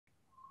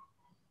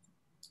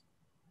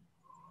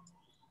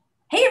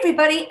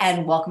everybody,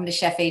 and welcome to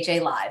Chef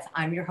AJ Live.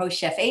 I'm your host,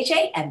 Chef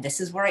AJ, and this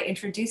is where I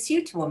introduce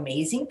you to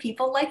amazing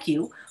people like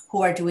you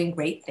who are doing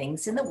great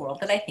things in the world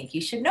that I think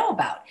you should know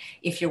about.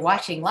 If you're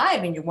watching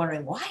live and you're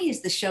wondering, why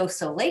is the show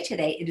so late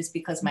today? It is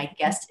because my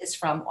guest is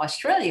from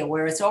Australia,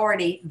 where it's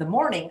already the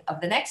morning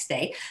of the next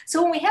day.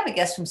 So when we have a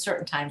guest from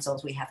certain time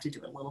zones, we have to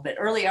do it a little bit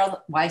earlier,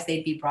 otherwise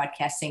they'd be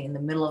broadcasting in the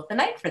middle of the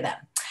night for them.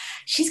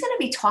 She's going to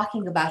be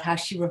talking about how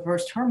she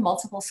reversed her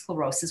multiple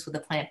sclerosis with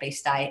a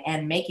plant-based diet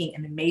and making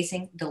an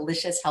amazing,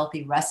 delicious,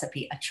 healthy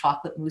recipe, a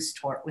chocolate mousse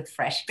tart with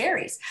fresh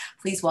berries.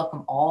 Please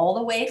welcome all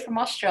the way from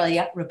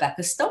Australia,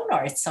 Rebecca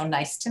Stonor. It's so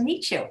nice to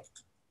meet you.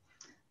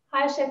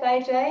 Hi, Chef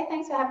AJ.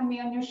 Thanks for having me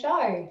on your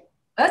show.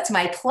 It's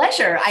my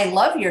pleasure. I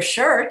love your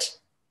shirt.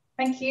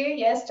 Thank you.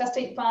 Yes, Just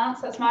Eat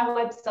Plants. That's my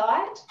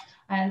website.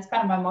 And it's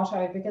kind of my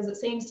motto because it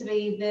seems to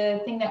be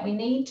the thing that we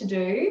need to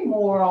do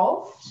more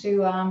of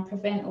to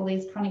prevent all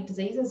these chronic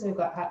diseases we've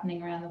got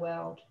happening around the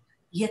world.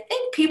 You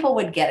think people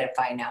would get it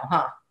by now,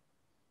 huh?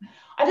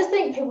 I just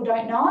think people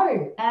don't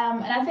know.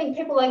 And I think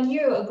people like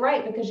you are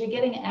great because you're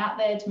getting it out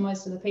there to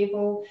most of the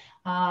people.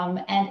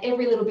 And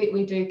every little bit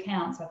we do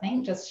counts, I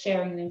think, just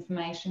sharing the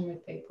information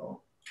with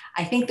people.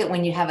 I think that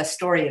when you have a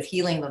story of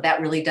healing, though,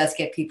 that really does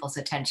get people's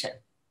attention.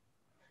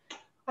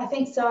 I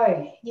think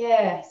so,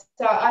 yeah.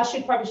 So I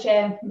should probably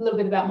share a little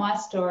bit about my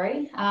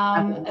story.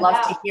 I would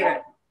love to hear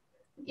it.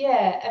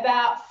 Yeah,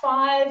 about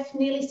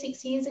nearly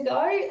 6 years ago,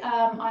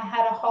 I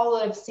had a whole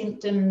lot of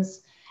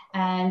symptoms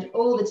and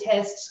all the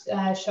tests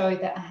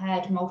showed that I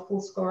had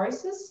multiple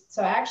sclerosis.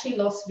 So I actually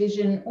lost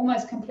vision,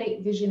 almost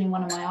complete vision in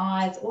one of my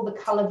eyes. All the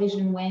color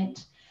vision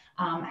went.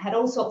 Had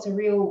all sorts of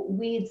real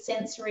weird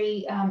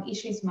sensory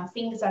issues with my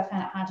fingers. I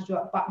found it hard to do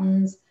up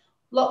buttons.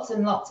 Lots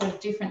and lots of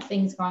different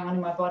things going on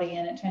in my body,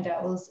 and it turned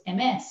out it was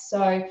MS.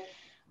 So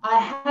I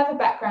have a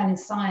background in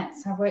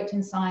science. I've worked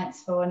in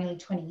science for nearly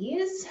 20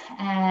 years,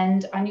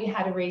 and I knew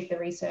how to read the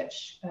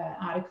research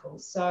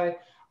articles. So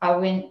I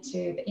went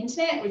to the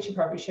internet, which you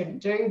probably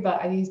shouldn't do, but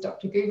I used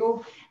Dr.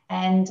 Google,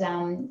 and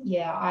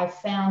yeah, I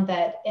found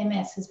that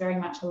MS is very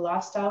much a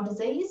lifestyle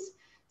disease.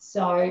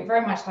 So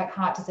very much like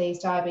heart disease,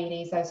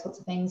 diabetes, those sorts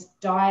of things.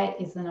 Diet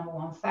is the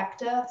 #1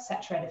 factor,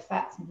 saturated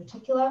fats in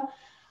particular.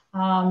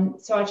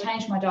 So I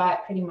changed my diet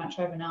pretty much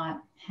overnight.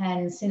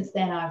 And since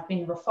then I've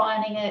been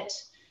refining it,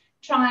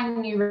 trying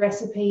new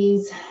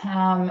recipes,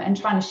 and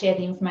trying to share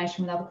the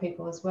information with other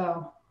people as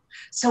well.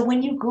 So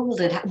when you Googled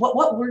it,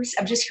 what words,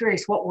 I'm just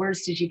curious, what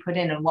words did you put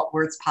in and what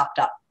words popped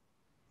up?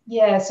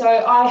 Yeah, so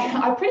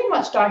I pretty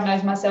much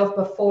diagnosed myself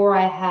before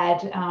I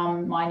had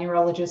my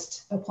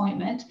neurologist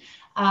appointment.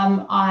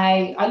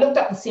 I looked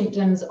up the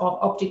symptoms of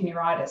optic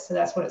neuritis. So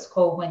that's what it's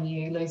called when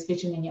you lose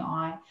vision in your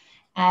eye.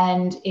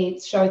 And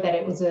it showed that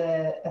it was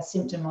a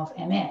symptom of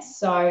MS.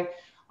 So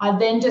I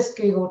then just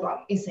Googled,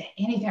 like, is there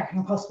anything I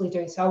can possibly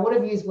do? So I would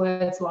have used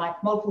words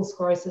like multiple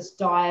sclerosis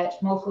diet,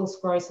 multiple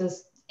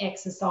sclerosis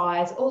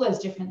exercise, all those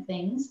different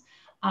things.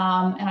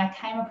 And I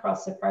came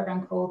across a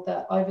program called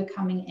the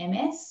Overcoming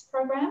MS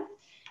program,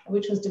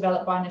 which was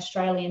developed by an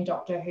Australian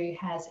doctor who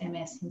has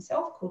MS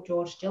himself called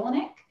George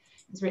Jelinek.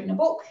 He's written a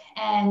book,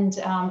 and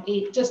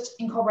it just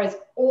incorporates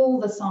all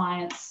the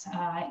science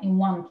in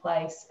one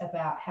place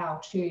about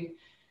how to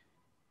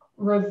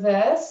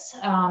reverse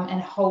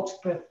and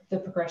halt the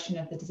progression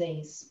of the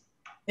disease.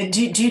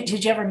 Did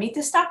you ever meet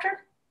this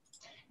doctor?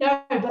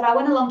 No, but I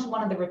went along to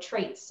one of the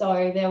retreats.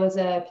 So there was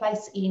a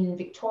place in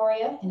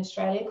Victoria in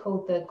Australia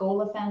called the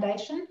Gawler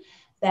Foundation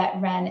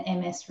that ran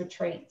MS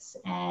retreats,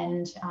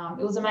 and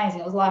it was amazing.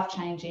 It was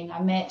life-changing.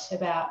 I met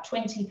about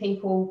 20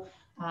 people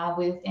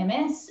with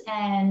MS,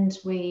 and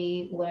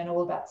we learned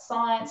all about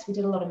science. We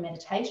did a lot of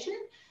meditation.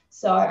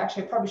 So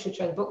actually I probably should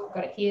show the book. I've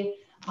got it here.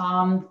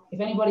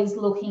 If anybody's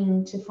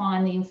looking to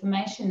find the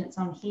information, it's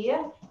on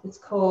here. It's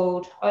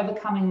called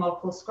Overcoming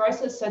Multiple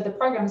Sclerosis. So the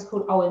program is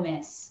called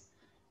OMS.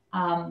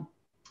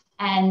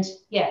 And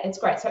yeah, it's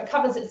great. So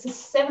it's a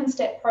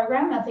 7-step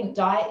program. I think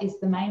diet is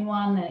the main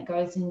one, and it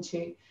goes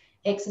into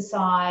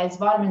exercise.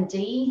 Vitamin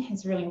D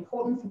is really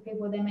important for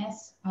people with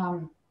MS.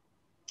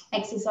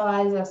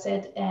 Exercise, I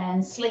said,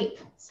 and sleep.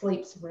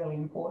 Sleep's really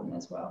important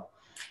as well.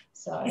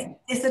 So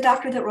is the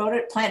doctor that wrote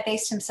it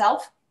plant-based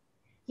himself?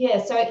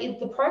 Yeah, so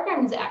the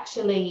program is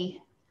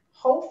actually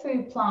whole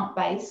food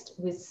plant-based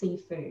with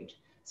seafood.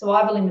 So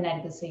I've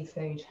eliminated the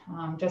seafood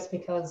just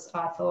because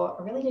I thought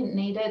I really didn't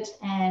need it.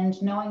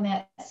 And knowing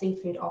that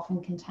seafood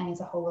often contains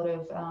a whole lot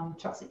of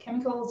toxic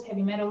chemicals,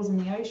 heavy metals in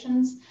the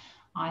oceans,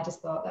 I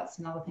just thought that's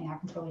another thing I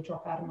can probably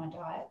drop out of my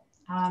diet.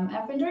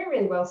 I've been doing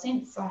really well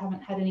since. I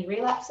haven't had any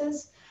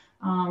relapses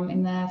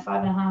in the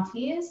 5.5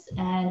 years,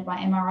 and my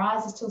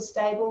MRIs are still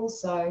stable.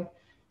 So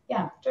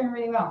yeah, doing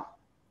really well.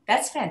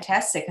 That's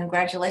fantastic.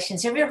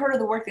 Congratulations. Have you ever heard of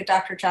the work that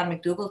Dr. John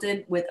McDougall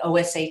did with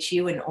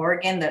OSHU in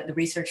Oregon, the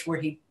research where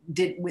he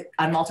did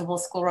on multiple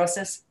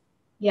sclerosis?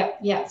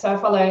 Yeah. So I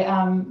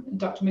follow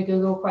Dr.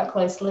 McDougall quite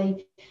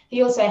closely.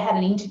 He also had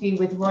an interview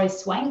with Roy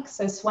Swank.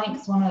 So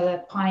Swank's one of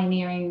the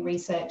pioneering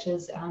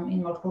researchers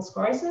in multiple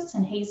sclerosis,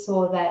 and he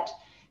saw that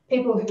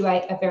people who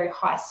ate a very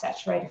high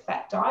saturated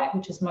fat diet,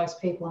 which is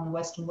most people in the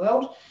Western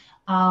world,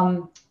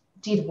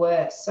 did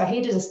worse. So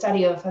he did a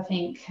study of, I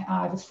think,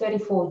 over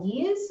 34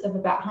 years of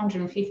about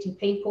 150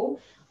 people.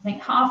 I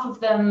think half of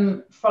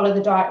them followed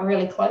the diet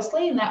really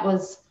closely, and that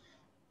was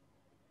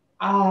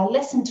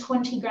less than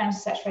 20 grams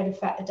of saturated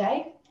fat a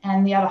day,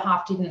 and the other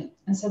half didn't.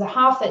 And so the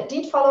half that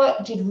did follow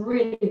it did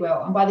really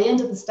well. And by the end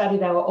of the study,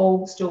 they were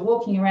all still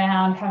walking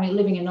around,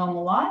 living a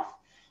normal life.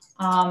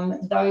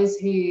 Those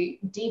who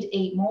did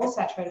eat more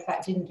saturated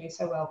fat didn't do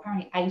so well.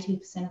 Apparently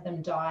 80% of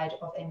them died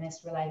of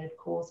MS-related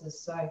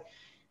causes. So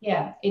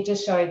yeah, it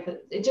just showed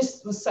that it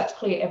just was such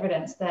clear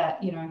evidence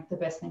that, you know, the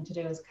best thing to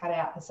do is cut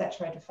out the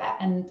saturated fat,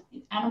 and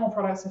animal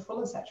products are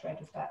full of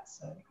saturated fat.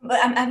 So, but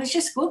I was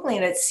just Googling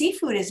it.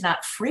 Seafood is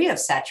not free of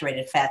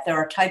saturated fat. There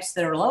are types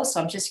that are low.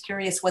 So I'm just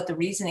curious what the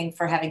reasoning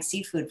for having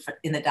seafood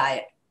in the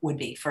diet would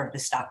be for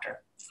this doctor.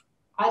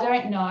 I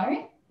don't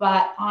know,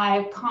 but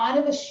I kind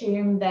of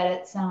assume that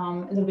it's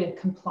a little bit of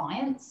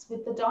compliance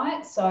with the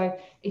diet. So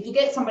if you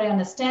get somebody on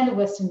a standard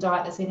Western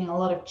diet that's eating a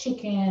lot of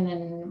chicken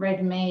and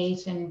red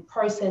meat and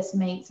processed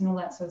meats and all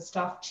that sort of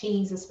stuff,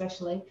 cheese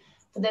especially,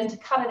 for them to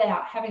cut it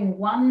out, having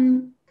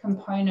one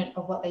component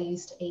of what they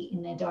used to eat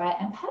in their diet,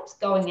 and perhaps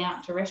going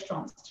out to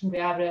restaurants to be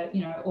able to,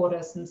 you know,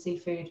 order some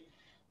seafood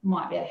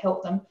might be able to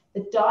help them.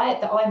 The diet,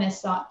 the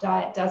OMS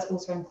diet, does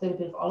also include a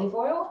bit of olive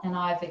oil, and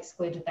I've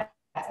excluded that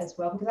as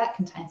well because that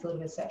contains a little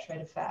bit of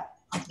saturated fat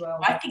as well.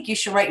 I think you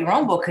should write your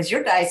own book because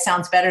your diet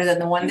sounds better than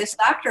the one this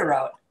doctor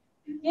wrote.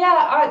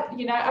 Yeah,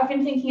 I've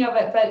been thinking of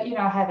it, but, you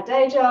know, I have a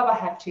day job, I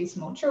have 2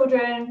 small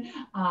children,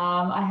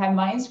 I have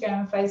my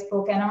Instagram and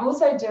Facebook, and I'm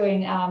also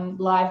doing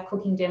live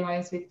cooking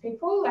demos with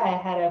people. I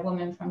had a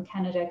woman from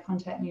Canada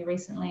contact me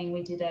recently, and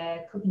we did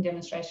a cooking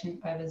demonstration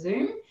over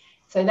Zoom.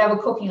 So they were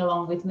cooking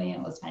along with me,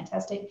 and it was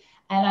fantastic.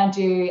 And I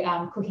do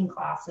cooking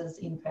classes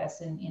in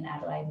person in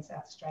Adelaide and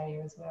South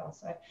Australia as well.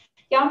 So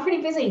yeah, I'm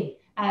pretty busy.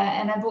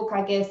 And a book,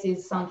 I guess,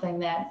 is something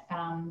that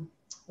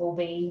will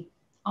be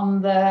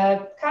on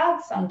the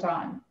cards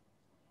sometime.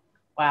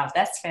 Wow,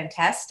 that's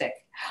fantastic.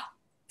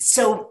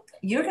 So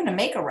you're going to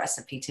make a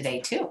recipe today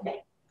too.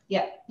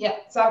 Yeah.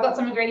 So I've got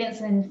some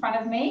ingredients in front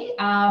of me.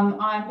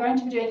 I'm going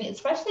to be doing,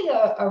 it's actually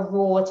a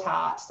raw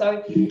tart.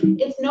 So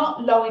it's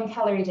not low in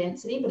calorie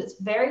density, but it's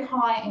very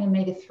high in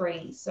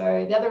omega-3.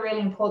 So the other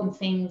really important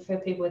thing for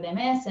people with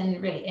MS,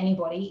 and really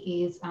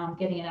anybody, is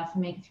getting enough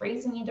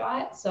omega-3s in your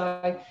diet.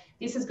 So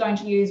this is going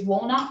to use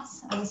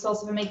walnuts as a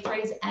source of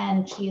omega-3s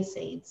and chia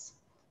seeds.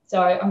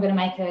 So I'm going to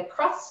make a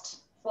crust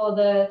for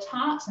the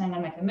tart, and I'm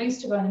going to make a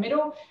mousse to go in the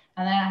middle.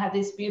 And then I have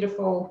this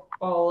beautiful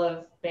bowl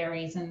of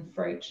berries and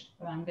fruit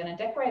that I'm going to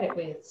decorate it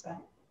with. So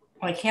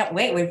I can't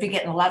wait. We've been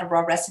getting a lot of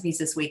raw recipes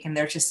this week, and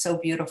they're just so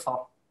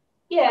beautiful.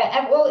 Yeah,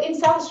 and well, in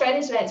South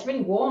Australia today, it's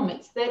really warm.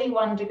 It's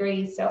 31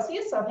 degrees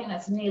Celsius. So I think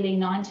that's nearly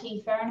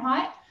 90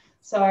 Fahrenheit.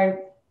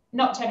 So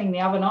not turning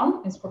the oven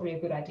on is probably a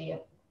good idea.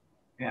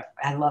 Yeah,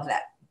 I love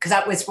that.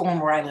 Because it's warm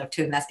where I live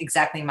too. And that's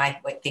exactly my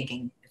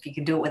thinking. If you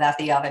can do it without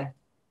the oven.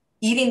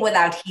 Eating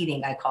without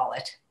heating, I call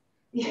it.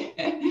 Yeah,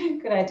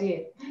 good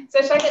idea.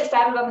 So should I get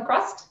started on the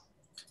crust?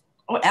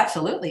 Oh,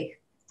 absolutely.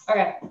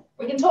 Okay,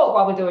 we can talk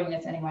while we're doing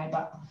this anyway,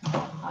 but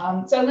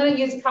so I'm going to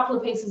use a couple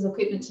of pieces of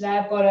equipment today.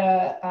 I've got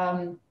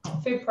a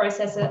food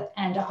processor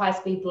and a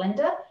high-speed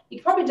blender. You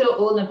could probably do it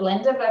all in a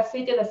blender, but I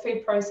figure the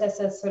food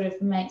processor sort of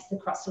makes the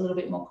crust a little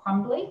bit more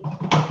crumbly.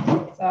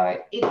 So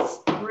it's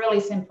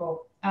really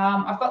simple.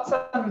 I've got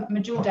some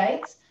medjool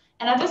dates,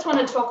 and I just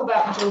want to talk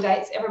about medjool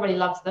dates. Everybody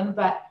loves them,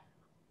 but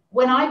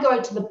when I go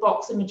to the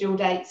box of medjool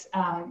dates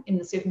in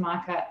the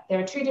supermarket, there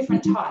are 2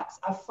 different types.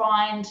 I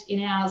find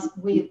in ours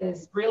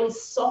there's really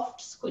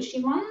soft,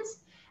 squishy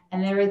ones,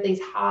 and there are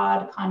these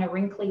hard, kind of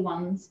wrinkly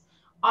ones.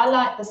 I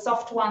like the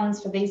soft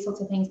ones for these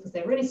sorts of things because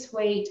they're really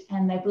sweet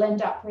and they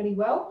blend up really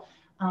well.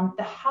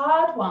 The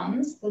hard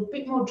ones, they're a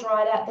bit more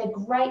dried out. They're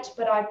great,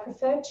 but I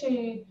prefer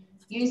to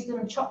use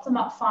them, chop them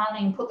up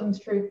finely and put them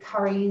through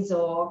curries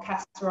or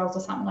casseroles or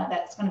something like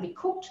that. It's going to be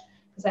cooked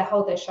because they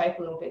hold their shape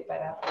a little bit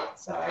better.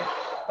 So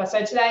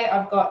today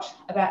I've got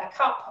about a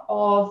cup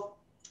of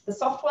the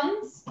soft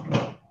ones.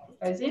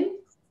 Goes in.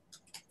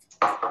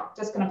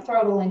 Just going to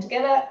throw it all in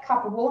together. A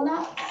cup of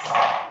walnuts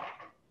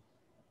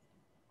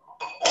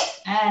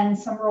and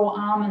some raw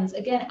almonds.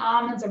 Again,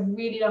 almonds are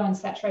really low in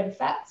saturated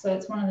fat, so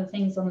it's one of the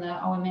things on the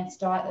OMS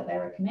diet that they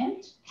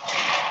recommend.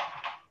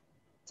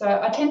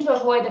 So I tend to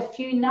avoid a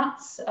few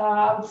nuts.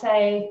 I would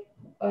say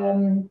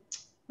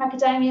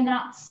macadamia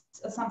nuts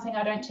are something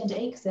I don't tend to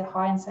eat because they're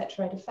high in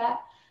saturated fat.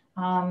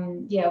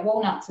 Yeah,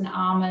 walnuts and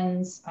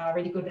almonds are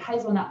really good.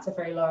 Hazelnuts are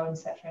very low in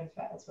saturated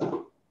fat as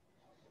well.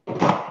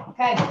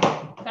 Okay,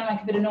 I'm going to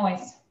make a bit of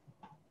noise.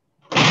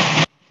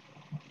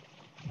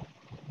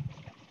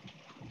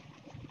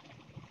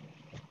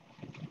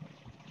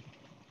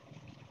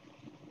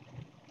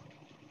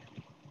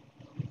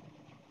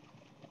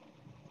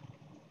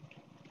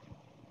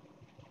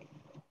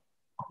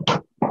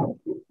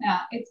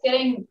 Now, it's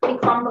getting pretty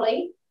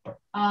crumbly.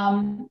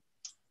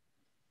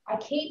 I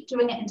keep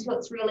doing it until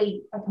it's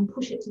really, I can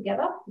push it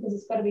together because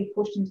it's got to be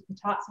pushed into the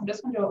tart. So I'm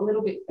just going to do it a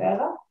little bit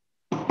further.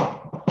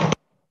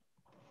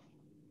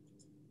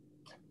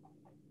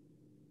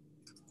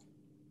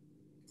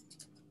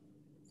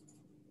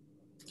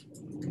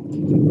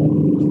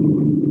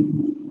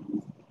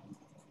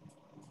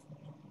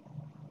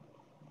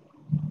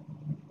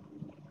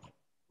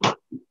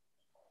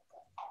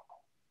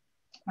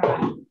 All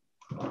right.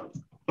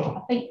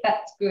 I think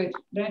that's good. I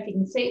don't know if you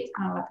can see, it's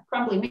kind of like a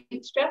crumbly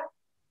mixture.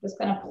 Just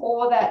going to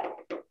pour that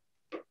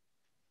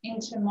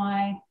into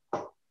my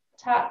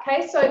tart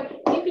case. So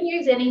you can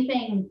use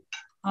anything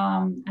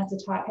as a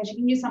tart case. You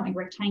can use something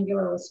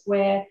rectangular or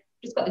square.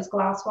 Just got this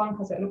glass one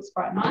because it looks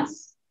quite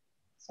nice.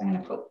 So I'm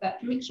going to put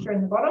that mixture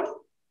in the bottom.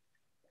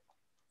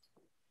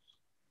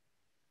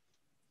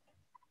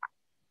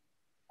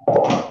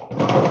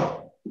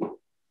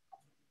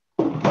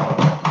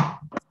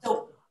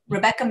 So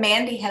Rebecca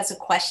Mandy has a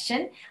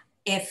question.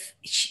 If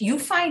you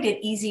find it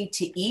easy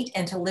to eat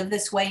and to live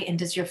this way, and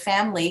does your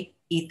family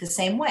eat the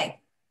same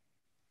way?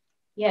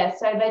 Yeah,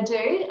 so they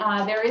do.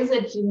 There is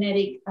a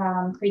genetic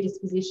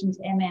predisposition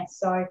to MS.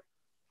 So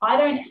I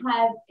don't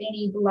have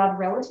any blood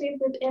relative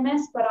with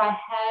MS, but I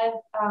have,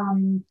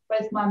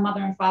 both my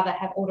mother and father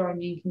have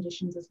autoimmune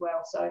conditions as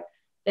well. So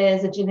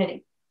there's a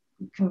genetic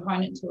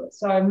component to it.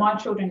 So my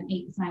children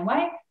eat the same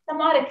way. They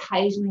might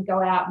occasionally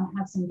go out and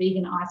have some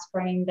vegan ice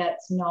cream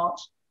that's not,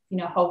 you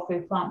know, whole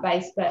food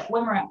plant-based, but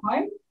when we're at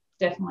home,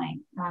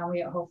 definitely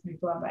we are whole food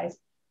plant-based.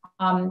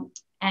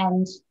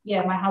 And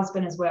yeah, my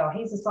husband as well.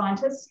 He's a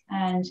scientist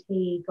and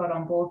he got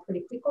on board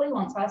pretty quickly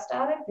once I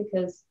started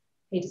because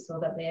he just saw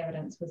that the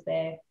evidence was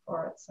there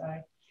for it. So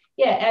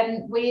yeah,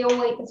 and we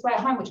all eat this way at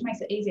home, which makes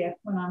it easier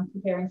when I'm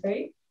preparing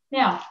food.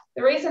 Now,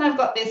 the reason I've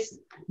got this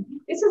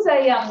is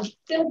a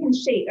silicone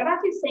sheet. I don't know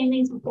if you've seen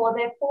these before.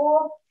 They're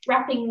for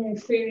wrapping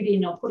food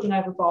in or putting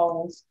over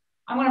bowls.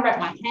 I'm going to wrap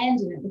my hand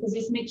in it because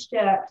this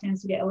mixture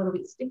tends to get a little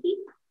bit sticky.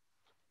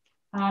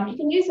 You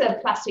can use a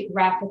plastic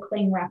wrap, a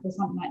cling wrap or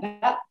something like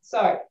that. So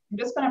I'm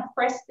just going to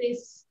press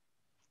this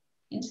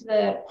into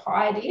the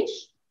pie dish.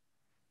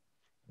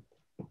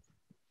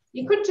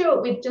 You could do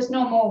it with just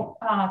normal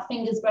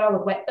fingers, but I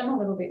would wet them a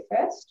little bit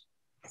first.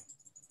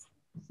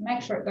 So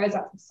make sure it goes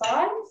up the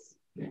sides.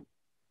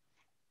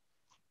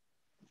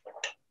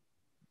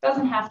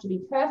 Doesn't have to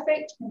be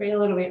perfect, it can be a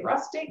little bit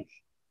rustic.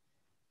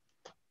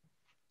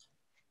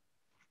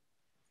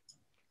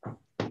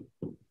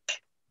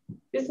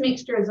 This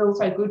mixture is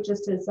also good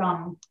just as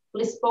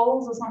bliss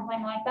balls or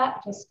something like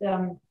that, just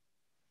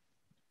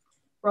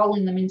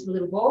rolling them into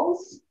little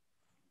balls.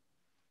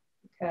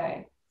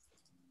 Okay.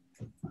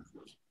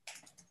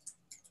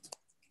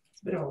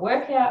 It's a bit of a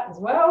workout as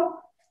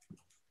well.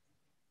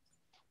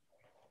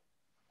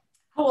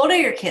 How old are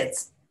your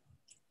kids?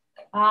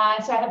 So I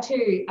have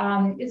two.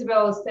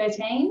 Isabel is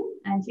 13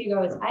 and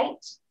Hugo is 8.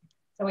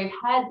 So we've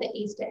had the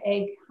Easter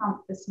egg hunt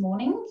this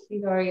morning.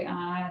 Hugo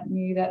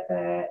knew that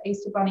the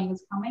Easter bunny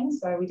was coming,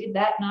 so we did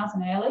that nice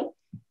and early.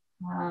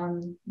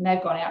 And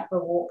they've gone out for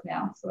a walk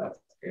now, so that's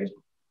good.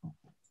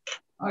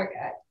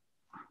 Okay,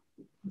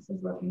 this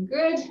is looking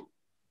good.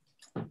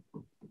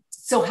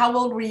 So how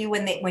old were you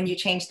when you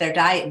changed their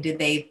diet, and did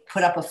they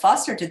put up a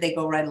fuss or did they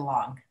go right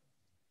along?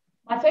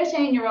 My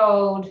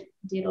 13-year-old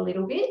did a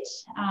little bit.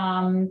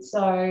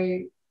 So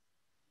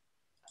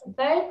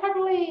they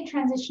probably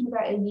transitioned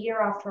about a year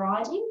after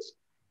I did.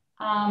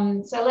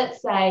 So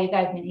let's say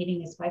they've been eating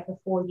this way for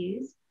 4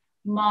 years.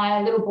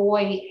 My little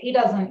boy, he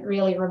doesn't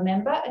really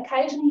remember.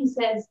 Occasionally he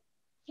says,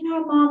 you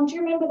know, Mum, do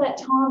you remember that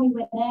time we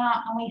went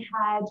out and we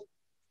had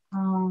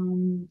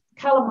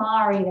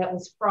calamari that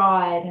was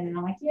fried? And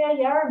I'm like, yeah,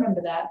 I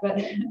remember that. But,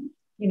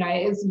 you know,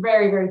 it's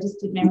very, very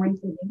distant memory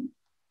for me.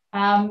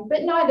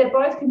 But no, they're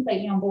both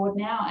completely on board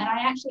now. And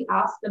I actually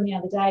asked them the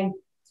other day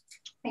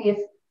if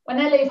when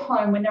they leave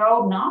home, when they're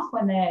old enough,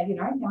 when they're, you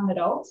know, young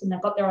adults and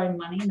they've got their own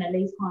money and they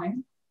leave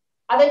home,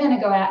 are they going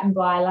to go out and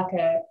buy like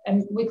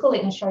and we call it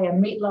in Australia,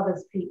 meat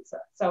lovers pizza.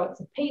 So it's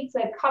a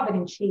pizza covered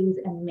in cheese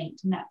and meat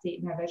and that's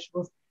it, no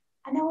vegetables.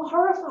 And they were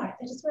horrified.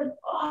 They just went,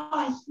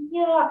 oh,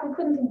 yuck, I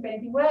couldn't think of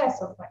anything worse.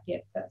 So I was like, yeah,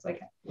 that's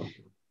okay.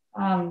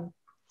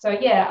 So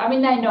yeah, I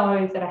mean, they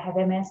know that I have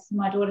MS.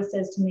 My daughter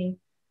says to me,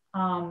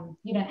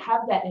 you don't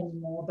have that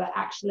anymore, but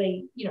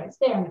actually, you know, it's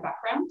there in the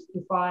background.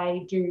 If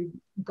I do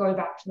go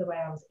back to the way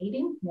I was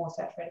eating, more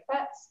saturated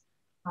fats,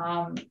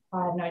 I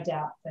have no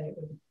doubt that it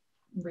would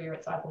rear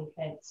its ugly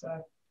head.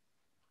 So,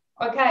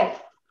 okay,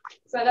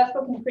 so that's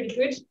looking pretty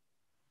good.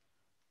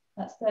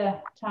 That's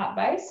the tart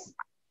base.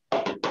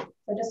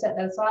 So just set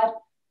that aside.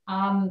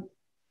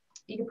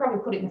 You could probably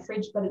put it in the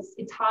fridge, but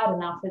it's hard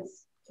enough.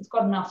 It's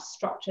got enough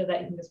structure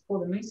that you can just pour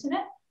the mousse in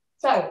it.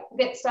 So we'll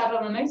get started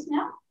on the mousse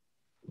now.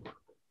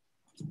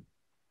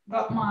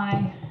 Got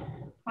my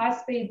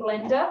high-speed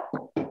blender.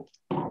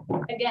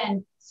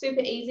 Again,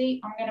 super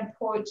easy. I'm going to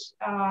put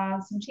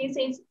some chia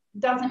seeds.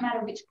 Doesn't matter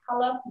which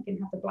color. You can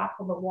have the black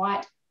or the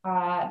white.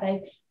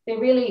 They're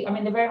really, I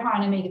mean, they're very high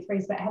in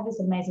omega-3s, but have this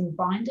amazing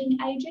binding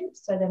agent,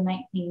 so they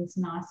make things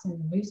nice and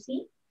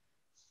moussey.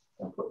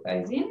 So I'll put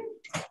those in.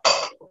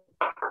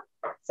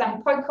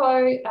 Some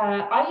cocoa.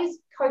 I use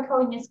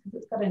cocoa in this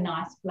because it's got a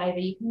nice flavor.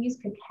 You can use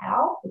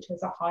cacao, which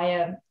has a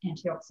higher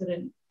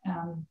antioxidant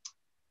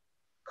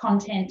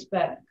content,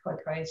 but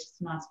cocoa is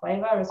just a nice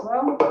flavor as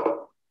well.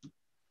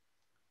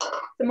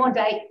 Some more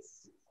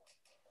dates.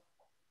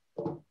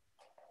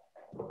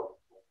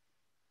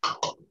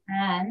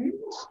 And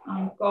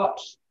I've got,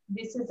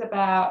 this is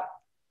about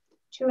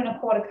 2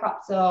 1/4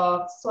 cups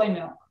of soy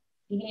milk.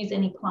 You can use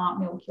any plant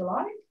milk you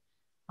like.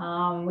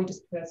 We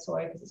just prefer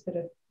soy because it's got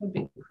a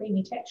bit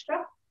creamy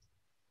texture.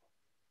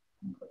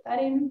 Put that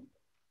in.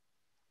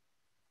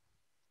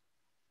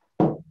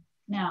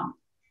 Now,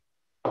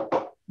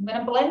 I'm going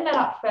to blend that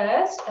up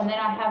first, and then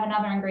I have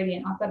another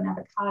ingredient. I've got an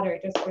avocado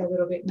just for a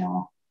little bit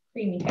more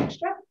creamy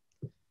texture.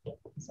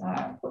 So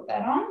put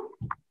that on.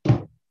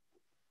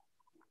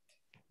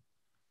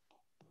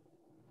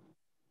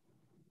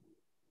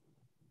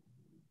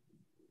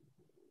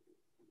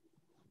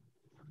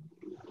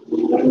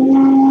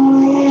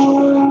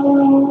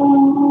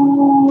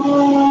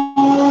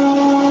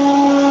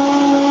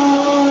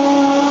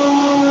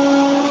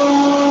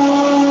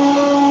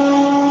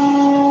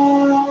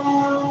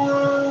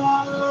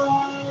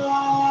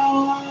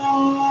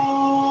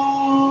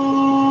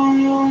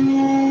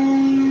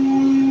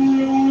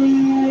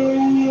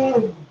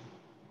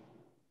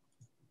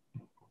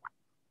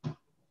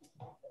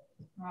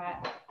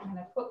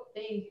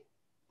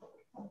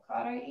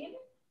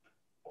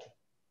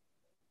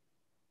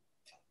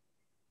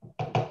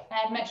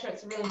 And make sure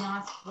it's a really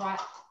nice,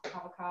 ripe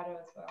avocado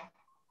as well.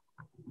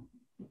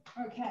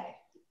 Okay, a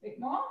bit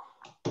more.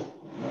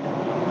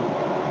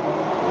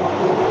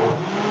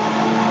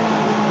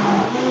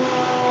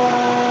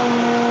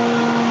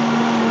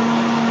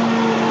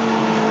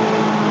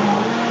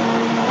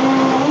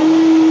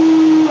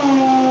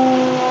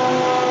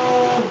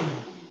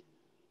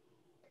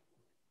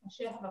 I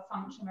should have a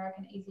function where I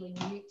can easily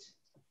mute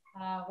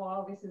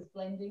while this is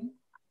blending,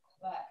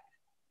 but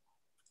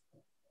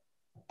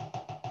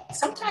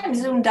sometimes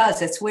Zoom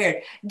does. It's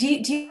weird. Do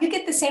you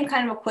get the same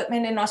kind of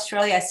equipment in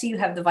Australia? I see you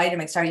have the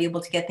Vitamix. Are you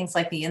able to get things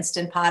like the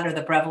Instant Pot or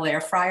the Breville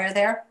air fryer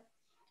there?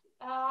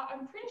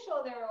 I'm pretty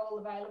sure they're all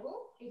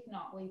available. If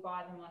not, we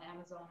buy them on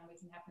Amazon and we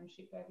can have them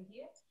shipped over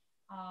here.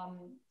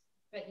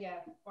 But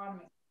yeah,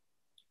 Vitamix,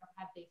 I've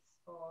had this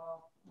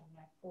for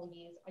 4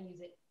 years. I use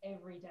it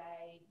every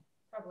day,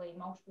 probably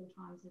multiple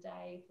times a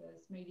day for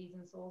smoothies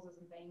and sauces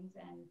and things.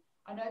 And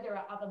I know there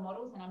are other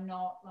models, and I'm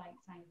not like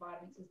saying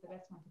Vitamix is the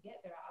best one to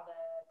get. There are other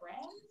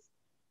brands.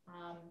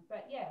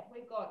 But yeah,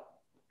 we've got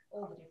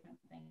all the different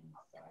things.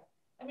 So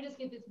let me just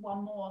give this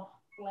one more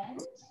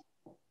blend.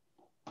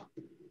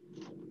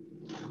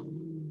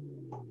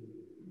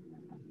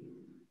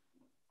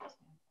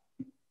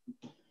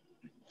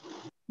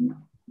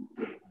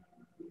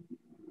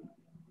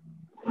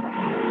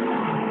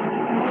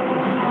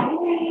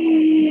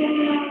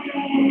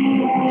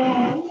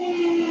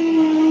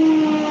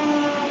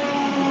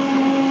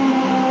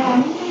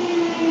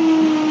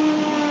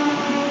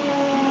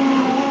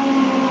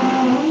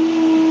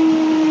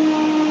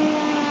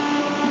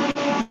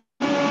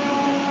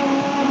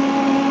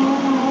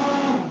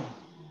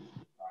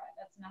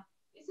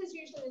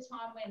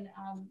 When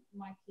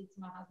my kids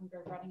and my husband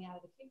go running out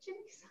of the kitchen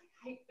because I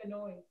hate the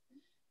noise.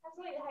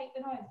 Absolutely hate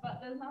the noise,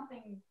 but there's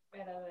nothing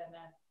better than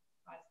a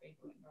high-speed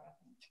blender, I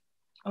think.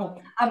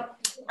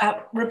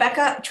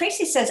 Rebecca,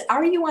 Tracy says,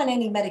 are you on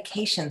any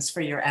medications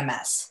for your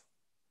MS?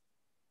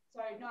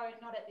 So no,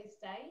 not at this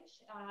stage.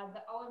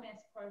 The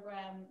OMS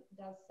program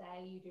does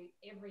say you do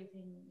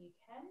everything you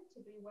can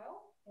to be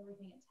well,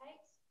 everything it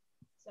takes.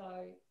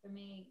 So for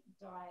me,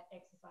 diet,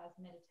 exercise,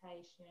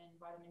 meditation,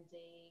 vitamin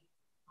D,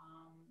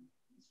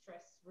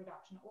 stress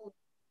reduction, all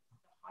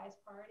the highest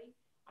priority.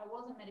 I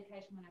was on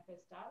medication when I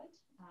first started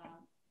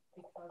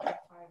because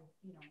I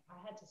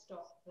had to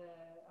stop the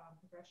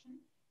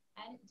progression,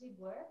 and it did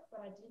work,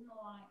 but I didn't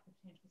like the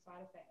potential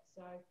side effects.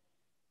 So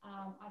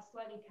I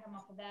slowly came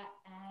off of that,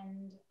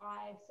 and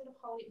I sort of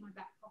hold it in my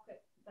back pocket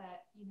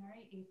that,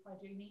 if I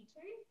do need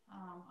to,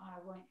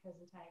 I won't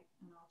hesitate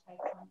and I'll take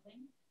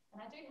something.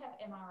 And I do have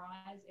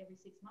MRIs every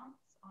 6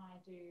 months. I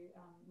do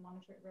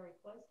monitor it very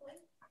closely.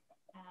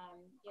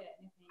 Yeah, if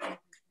anything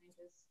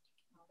changes,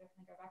 I'll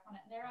definitely go back on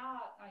it. And there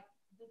are,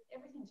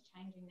 everything's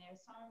changing. There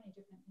are so many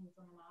different things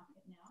on the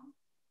market now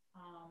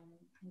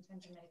in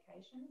terms of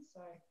medication.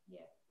 So,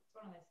 yeah, it's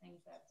one of those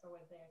things that's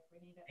always there if we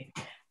need it.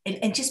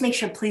 And just make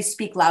sure, please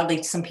speak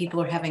loudly. Some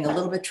people are having a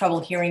little bit trouble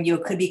hearing you.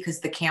 It could be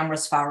because the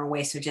camera's far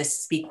away. So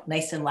just speak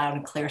nice and loud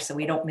and clear so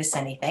we don't miss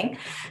anything.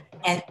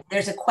 And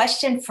there's a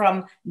question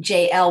from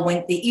JL.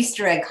 When the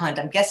Easter egg hunt,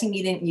 I'm guessing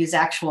you didn't use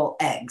actual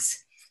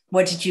eggs.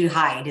 What did you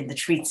hide in the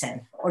treats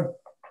in? Or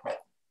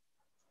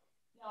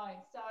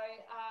no, so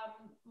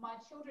my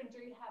children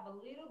do have a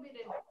little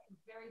bit of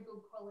very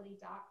good quality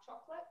dark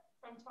chocolate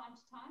from time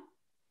to time.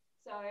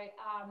 So,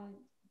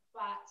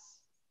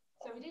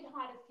 so we did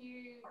hide a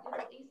few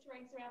little Easter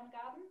eggs around the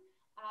garden.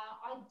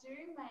 I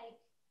do make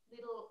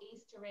little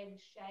Easter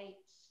egg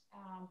shaped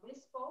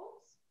bliss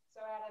balls. So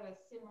out of a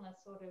similar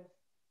sort of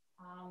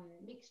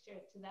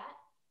mixture to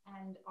that,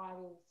 and I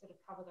will sort of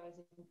cover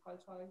those in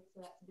cocoa.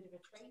 So that's a bit of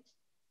a treat.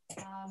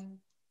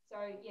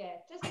 So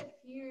yeah, just a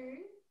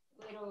few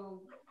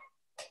little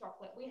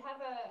chocolate. We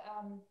have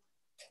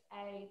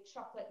a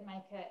chocolate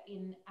maker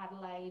in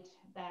Adelaide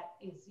that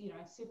is,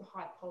 super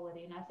high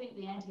quality, and I think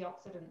the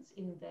antioxidants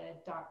in the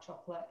dark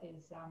chocolate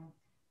is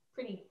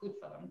pretty good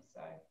for them.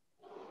 So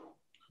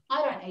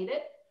I don't eat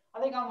it. I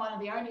think I'm one of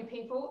the only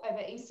people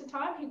over Easter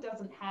time who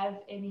doesn't have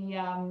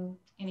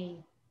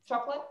any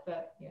chocolate,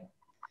 but yeah.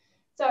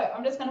 So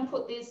I'm just going to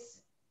put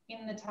this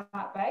in the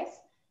tart base.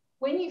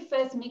 When you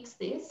first mix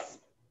this,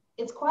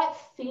 it's quite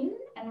thin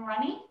and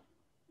runny.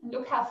 And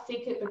look how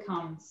thick it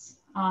becomes.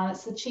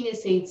 It's the chia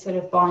seeds sort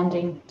of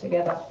binding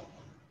together.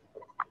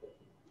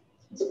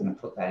 Just going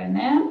to put that in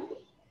there.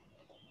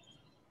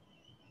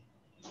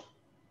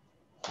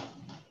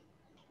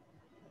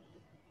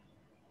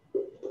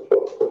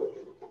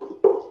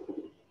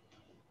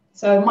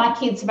 So my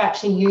kids have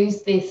actually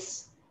used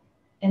this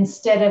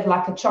instead of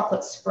like a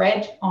chocolate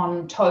spread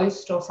on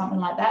toast or something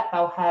like that.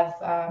 They'll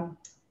have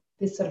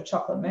this sort of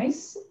chocolate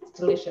mousse. It's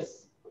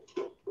delicious.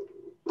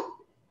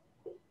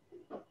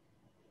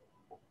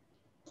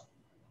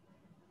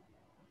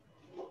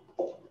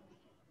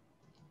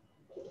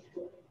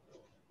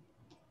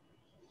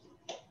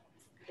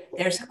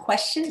 There's a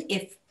question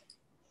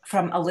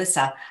from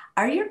Alyssa.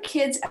 Are your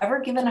kids ever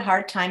given a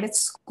hard time at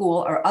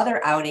school or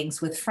other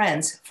outings with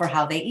friends for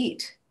how they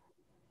eat?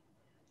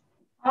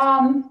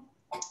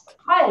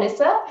 Hi,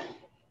 Alyssa.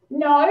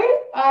 No,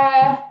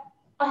 I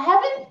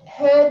haven't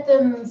heard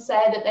them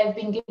say that they've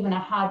been given a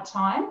hard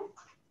time.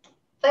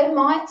 They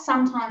might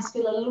sometimes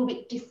feel a little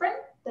bit different.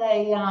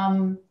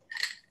 They're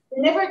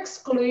never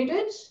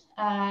excluded.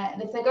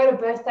 If they go to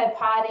birthday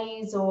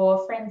parties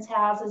or friends'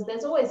 houses,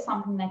 there's always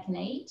something they can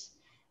eat.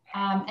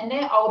 And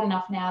they're old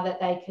enough now that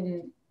they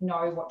can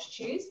know what to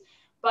choose.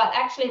 But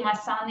actually, my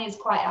son is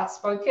quite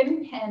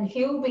outspoken, and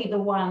he'll be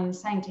the one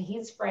saying to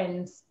his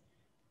friends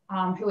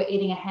who are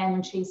eating a ham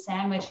and cheese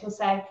sandwich, he'll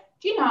say,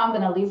 do you know I'm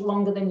going to live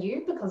longer than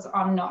you because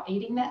I'm not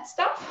eating that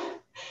stuff?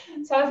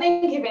 So I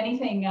think if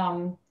anything,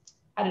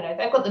 I don't know,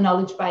 they've got the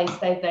knowledge base,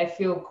 they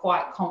feel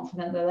quite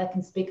confident that they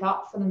can speak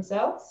up for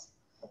themselves.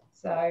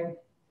 So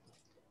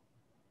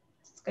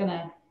just going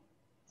to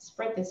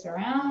spread this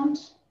around.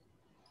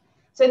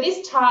 So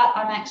this tart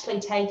I'm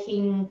actually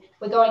taking,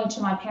 we're going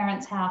to my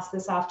parents' house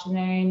this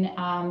afternoon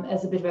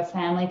as a bit of a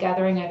family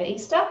gathering over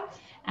Easter,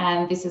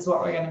 and this is what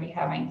we're going to be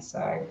having.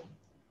 So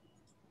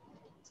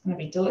it's going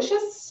to be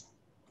delicious.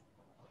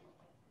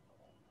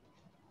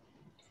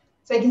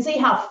 So you can see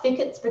how thick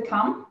it's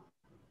become.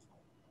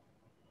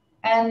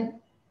 And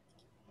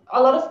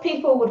a lot of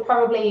people would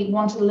probably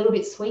want it a little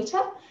bit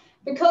sweeter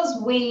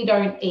because we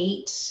don't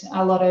eat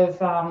a lot of,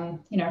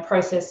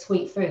 processed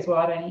sweet foods. Well,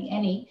 I don't eat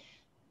any.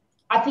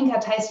 I think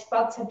our taste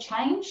buds have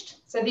changed.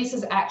 So this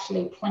is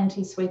actually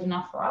plenty sweet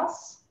enough for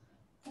us,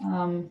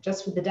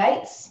 just with the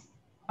dates.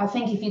 I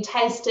think if you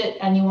taste it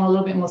and you want a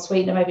little bit more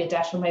sweet, there may be a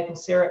dash of maple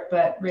syrup,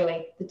 but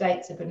really the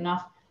dates are good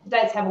enough. The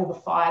dates have all the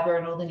fiber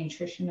and all the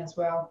nutrition as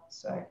well.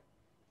 So,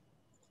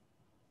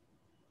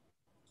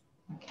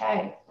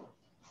 okay,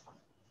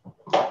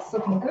 it's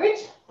looking good.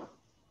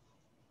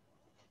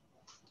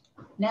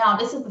 Now,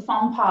 this is the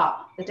fun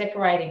part, the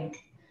decorating.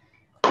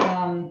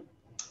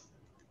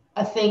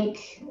 I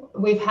think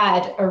we've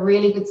had a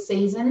really good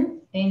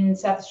season in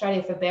South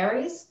Australia for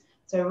berries.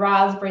 So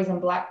raspberries and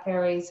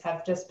blackberries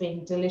have just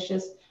been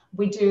delicious.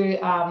 We do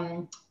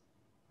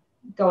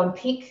go and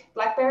pick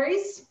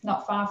blackberries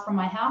not far from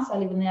my house. I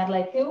live in the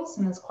Adelaide Hills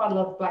and there's quite a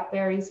lot of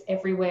blackberries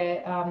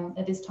everywhere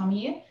at this time of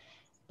year.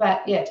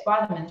 But yeah, to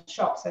buy them in the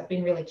shops have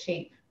been really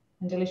cheap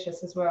and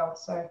delicious as well.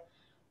 So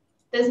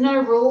there's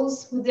no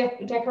rules with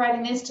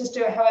decorating this, just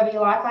do it however you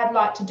like. I'd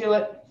like to do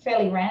it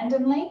fairly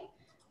randomly.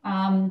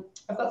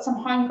 I've got some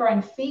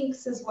homegrown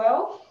figs as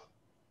well,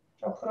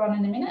 which I'll put on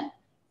in a minute.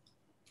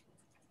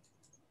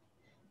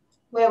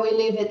 Where we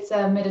live, it's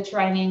a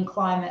Mediterranean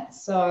climate,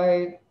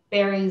 so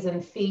berries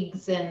and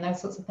figs and those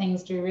sorts of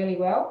things do really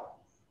well.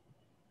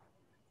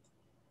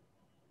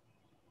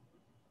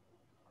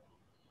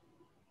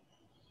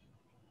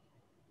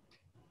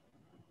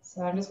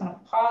 So I'm just going to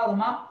pile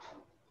them up.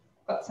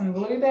 Got some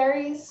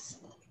blueberries.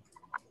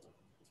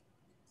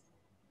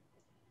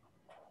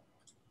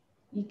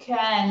 You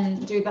can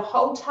do the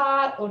whole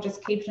tart or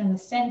just keep it in the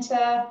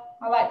center.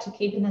 I like to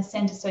keep it in the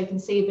center so you can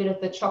see a bit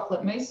of the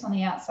chocolate mousse on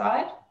the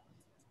outside.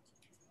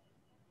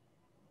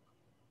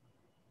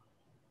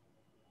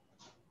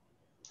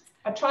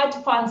 I tried to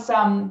find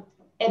some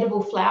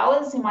edible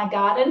flowers in my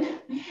garden.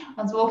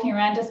 I was walking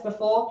around just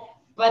before,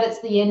 but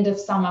it's the end of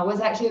summer. It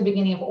was actually the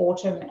beginning of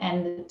autumn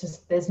and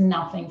just there's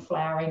nothing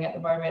flowering at the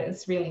moment.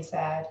 It's really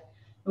sad.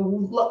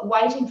 We're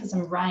waiting for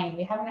some rain.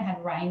 We haven't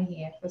had rain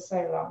here for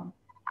so long.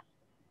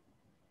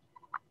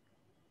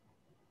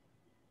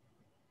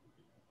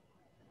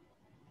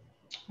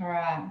 All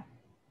right.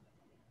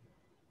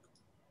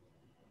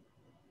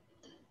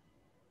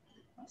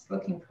 That's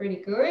looking pretty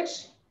good.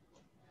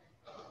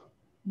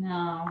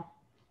 Now,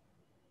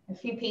 a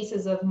few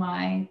pieces of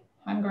my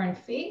homegrown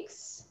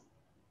figs,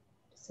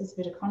 just as a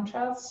bit of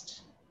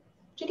contrast.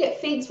 Do you get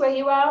figs where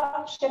you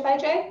are, Chef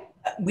AJ?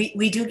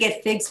 We do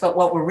get figs, but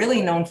what we're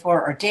really known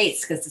for are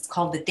dates, because it's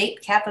called the date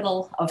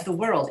capital of the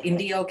world,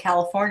 Indio,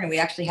 California. We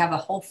actually have a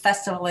whole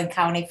festival and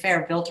county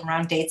fair built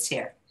around dates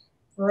here.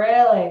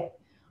 Really?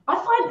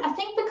 I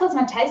think because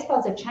my taste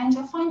buds have changed,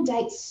 I find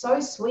dates so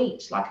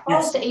sweet. Like if I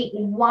was Yes, to eat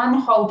one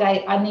whole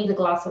date, I need a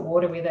glass of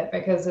water with it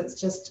because it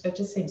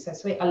just seems so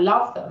sweet. I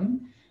love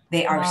them.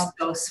 they are Um,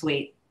 so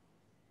sweet.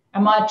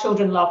 and my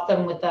children love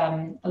them with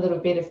a little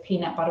bit of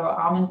peanut butter or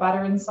almond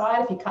butter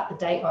inside. If you cut the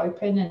date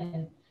open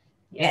and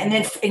Yeah, yeah. and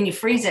then and you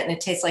freeze it and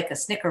it tastes like a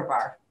Snicker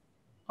bar.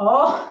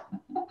 Oh,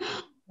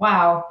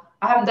 wow.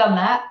 I haven't done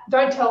that.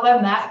 Don't tell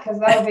them that because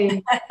they'll be,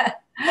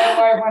 they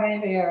won't want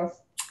anything else.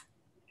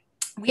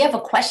 We have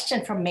a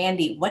question from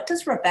Mandy. What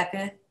does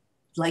Rebecca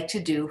like to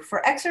do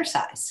for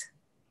exercise?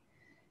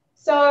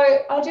 So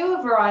I do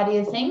a variety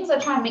of things. I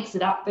try and mix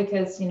it up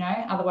because, you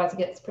know, otherwise it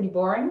gets pretty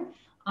boring.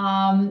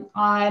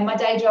 My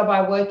day job,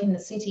 I work in the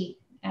city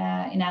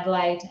in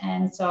Adelaide.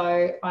 And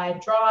so I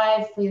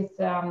drive with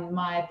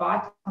my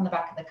bike on the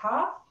back of the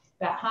car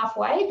about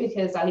halfway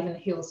because I live in the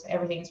hills, so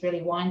everything's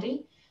really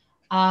windy.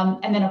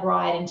 And then I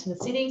ride into the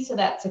city. So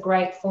that's a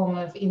great form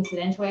of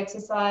incidental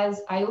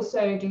exercise. I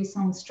also do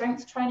some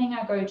strength training.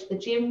 I go to the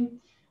gym,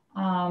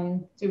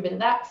 do a bit of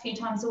that a few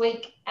times a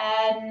week,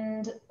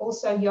 and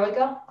also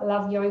yoga. I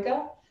love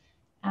yoga.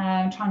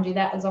 Try and do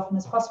that as often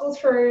as possible.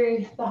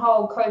 Through the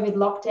whole COVID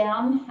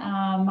lockdown,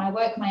 my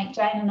workmate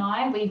Jane and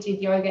I, we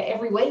did yoga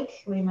every week.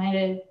 We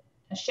made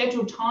a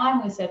scheduled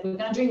time. We said we're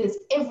going to do this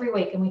every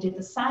week, and we did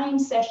the same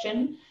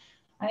session.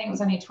 I think it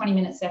was only a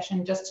 20-minute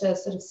session just to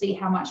sort of see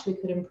how much we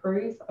could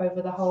improve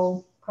over the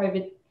whole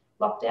COVID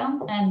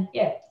lockdown. And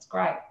yeah, it's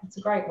great. It's a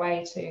great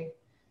way to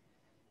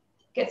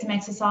get some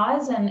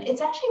exercise, and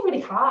it's actually really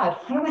hard.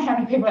 I don't know how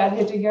many people out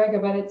there do yoga,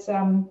 but it's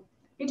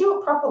if you do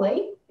it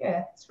properly,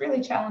 yeah, it's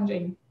really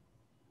challenging.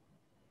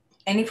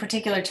 Any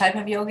particular type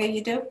of yoga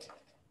you do?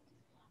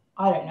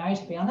 I don't know,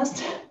 to be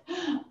honest.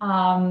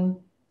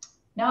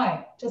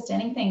 No, just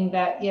anything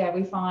that, yeah,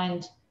 we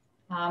find.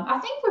 I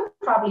think we'll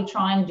probably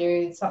try and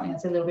do something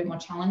that's a little bit more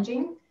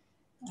challenging.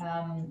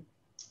 I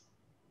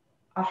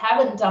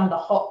haven't done the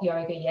hot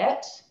yoga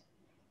yet,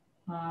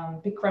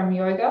 Bikram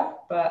yoga,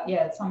 but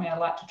yeah, it's something I'd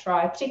like to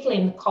try,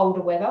 particularly in the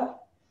colder weather.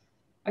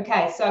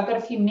 Okay, so I've got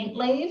a few mint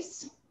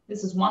leaves.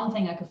 This is one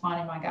thing I could find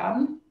in my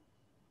garden.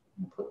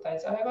 I'll put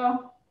those over.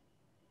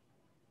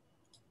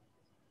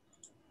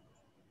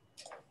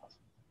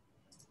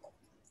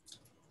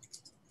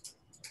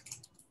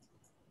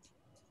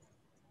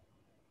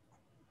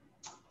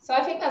 So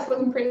I think that's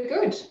looking pretty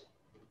good.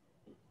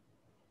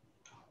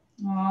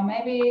 Oh,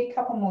 maybe a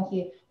couple more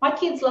here. My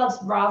kids love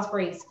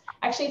raspberries.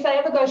 Actually, if they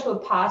ever go to a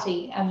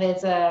party and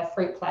there's a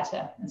fruit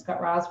platter and it's got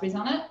raspberries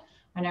on it,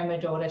 I know my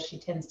daughter, she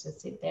tends to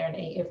sit there and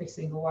eat every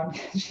single one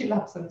because she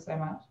loves them so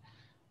much.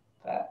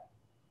 But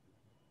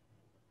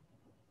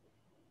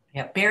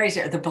Yeah,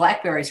 the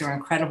blackberries are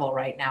incredible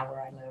right now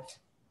where I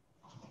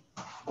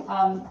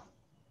live.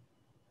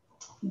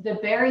 The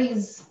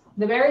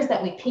berries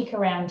that we pick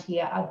around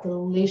here are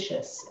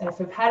delicious. And if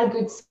we've had a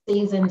good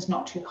season, it's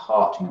not too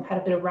hot, and we've had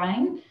a bit of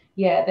rain,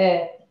 yeah,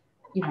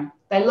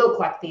 they look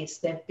like this.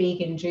 They're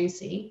big and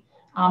juicy,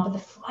 but the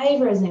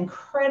flavor is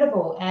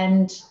incredible.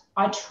 And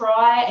I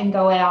try and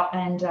go out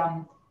and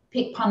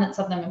pick punnets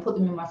of them and put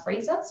them in my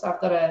freezer. So I've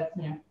got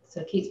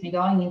so it keeps me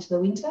going into the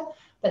winter.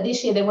 But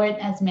this year there weren't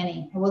as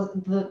many. It was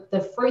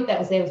the fruit that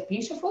was there was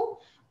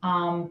beautiful,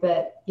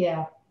 but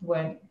yeah,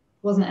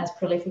 wasn't as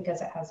prolific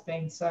as it has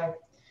been. So,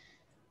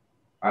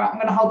 all right, I'm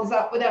going to hold this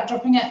up without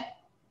dropping it.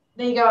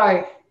 There you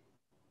go.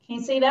 Can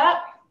you see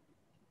that?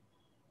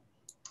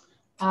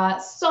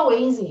 So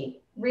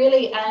easy,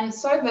 really, and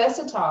so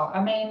versatile.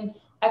 I mean,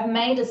 I've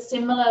made a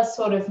similar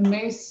sort of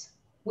mousse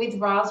with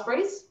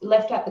raspberries,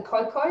 left out the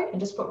cocoa and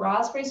just put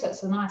raspberries, so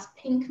it's a nice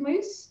pink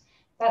mousse.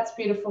 That's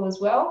beautiful as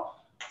well.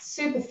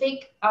 Super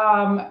thick,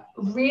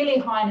 really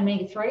high in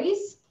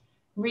omega-3s,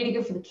 really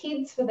good for the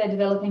kids, for their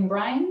developing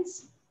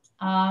brains.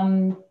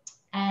 And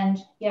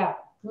yeah,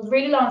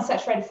 really low in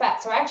saturated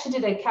fat. So I actually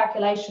did a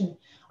calculation.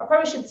 I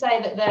probably should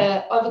say that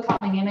the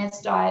Overcoming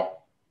MS diet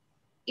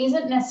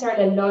isn't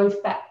necessarily a low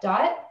fat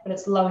diet, but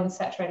it's low in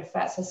saturated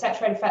fat. So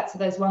saturated fats are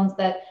those ones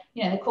that,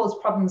 they cause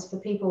problems for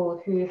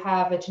people who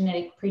have a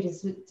genetic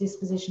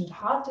predisposition to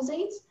heart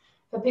disease.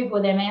 For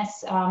people with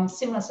MS,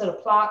 similar sort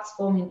of plaques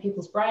form in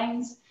people's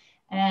brains,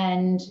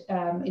 and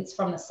it's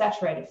from the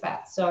saturated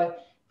fat. So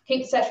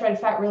keep the saturated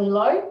fat really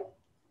low,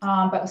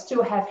 but we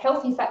still have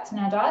healthy fats in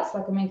our diets,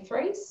 like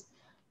omega-3s,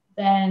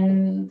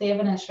 then the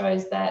evidence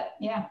shows that,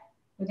 yeah,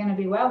 we're going to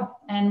be well.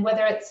 And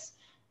whether it's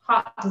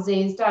heart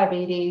disease,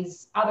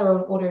 diabetes, other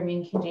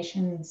autoimmune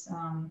conditions,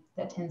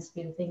 that tends to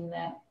be the thing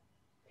that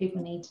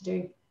people need to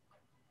do.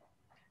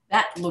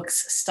 That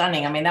looks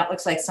stunning. I mean, that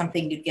looks like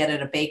something you'd get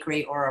at a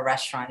bakery or a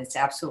restaurant. It's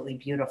absolutely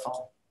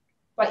beautiful.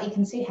 But you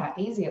can see how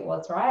easy it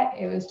was, right?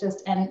 It was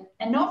just, and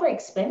not very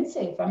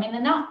expensive. I mean, the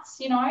nuts,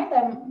 they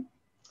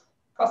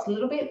cost a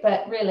little bit,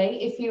 but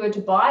really, if you were to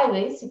buy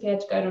this, if you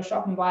had to go to a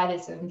shop and buy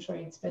this, I'm sure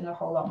you'd spend a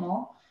whole lot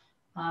more.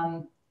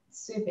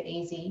 Super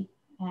easy.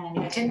 And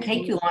it didn't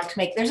take you long to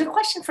make. There's a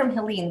question from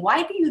Helene.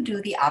 Why do you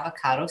do the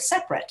avocado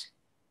separate?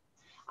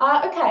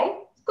 Okay,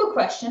 good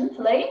question,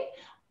 Helene.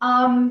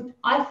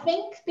 I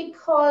think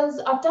because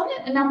I've done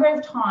it a number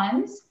of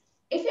times.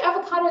 If your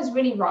avocado is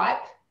really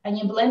ripe, and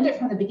you blend it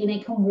from the beginning,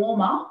 it can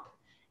warm up,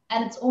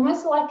 and it's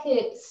almost like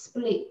it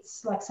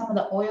splits, like some of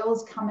the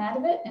oils come out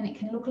of it and it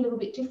can look a little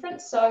bit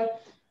different. So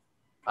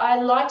I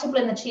like to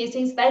blend the chia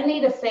seeds. They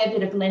need a fair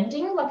bit of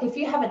blending. Like if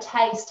you have a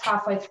taste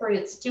halfway through,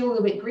 it's still a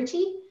little bit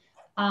gritty.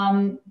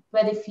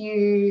 But if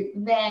you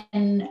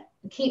then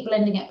keep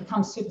blending, it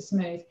becomes super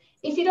smooth.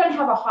 If you don't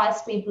have a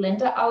high-speed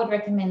blender, I would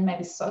recommend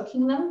maybe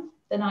soaking them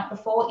the night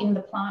before in the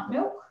plant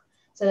milk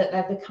so that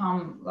they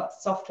become like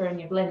softer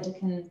and your blender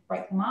can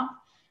break them up.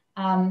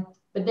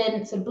 But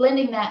then sort of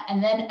blending that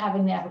and then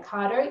having the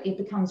avocado, it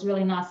becomes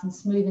really nice and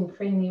smooth and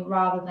creamy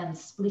rather than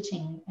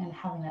splitting and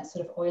having that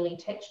sort of oily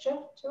texture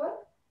to it.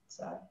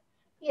 So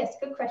yes,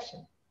 good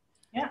question.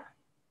 Yeah.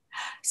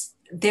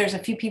 There's a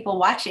few people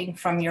watching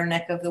from your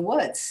neck of the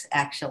woods,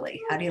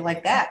 actually. How do you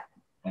like that?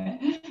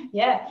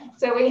 Yeah,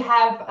 so we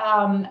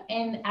have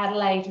in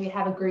Adelaide, we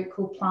have a group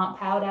called Plant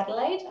Powered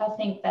Adelaide. I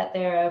think that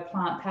there are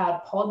plant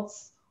powered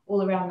pods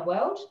all around the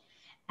world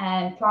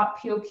and plant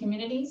pure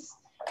communities.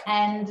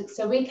 And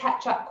so we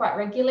catch up quite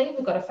regularly.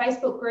 We've got a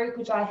Facebook group,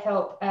 which I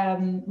help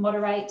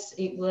moderate.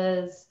 It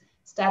was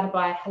started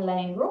by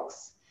Helene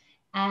Rooks.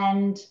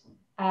 And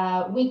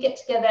we get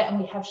together and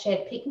we have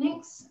shared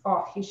picnics.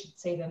 Oh, you should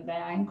see them. They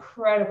are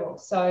incredible.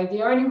 So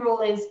the only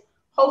rule is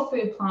whole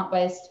food,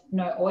 plant-based,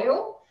 no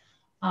oil.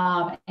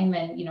 And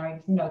then, you know,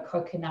 no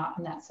coconut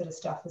and that sort of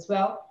stuff as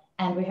well.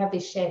 And we have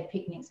these shared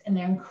picnics and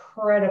they're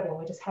incredible.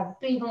 We just have a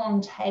big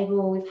long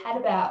table. We've had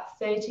about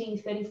 30,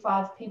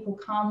 35 people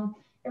come.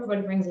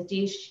 Everybody brings a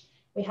dish.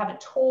 We have a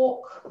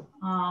talk.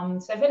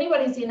 So if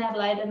anybody's in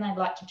Adelaide and they'd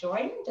like to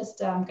join, just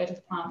go to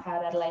the Plant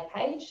Powered Adelaide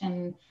page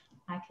and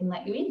I can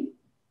let you in.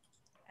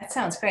 That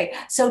sounds great.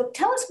 So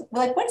tell us,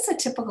 like, what does a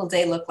typical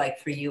day look like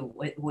for you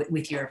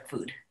with your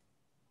food?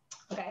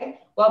 Okay,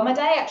 well, my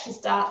day actually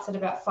starts at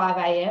about 5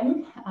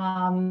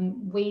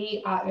 a.m.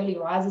 We are early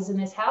risers in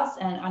this house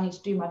and I need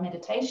to do my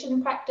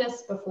meditation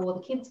practice before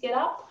the kids get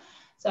up.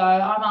 So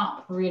I'm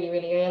up really,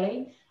 really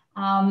early.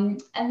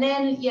 And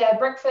then, yeah,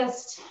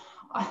 breakfast,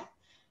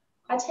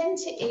 I tend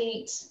to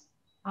eat,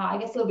 I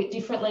guess, a little bit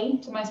differently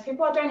to most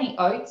people. I don't eat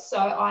oats, so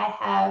I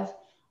have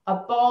a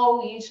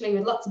bowl usually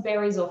with lots of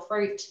berries or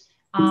fruit.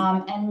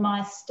 And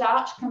my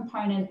starch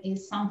component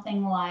is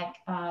something like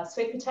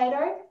sweet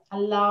potato. I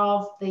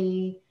love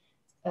the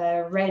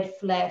purple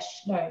flesh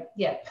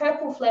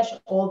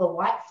or the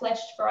white flesh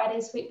variety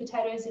of sweet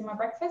potatoes in my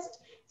breakfast.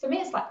 For me,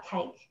 it's like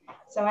cake.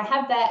 So I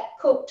have that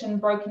cooked and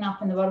broken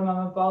up in the bottom of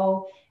my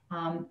bowl,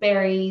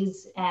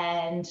 berries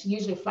and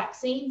usually flax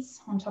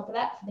seeds on top of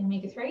that for the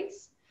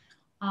omega-3s.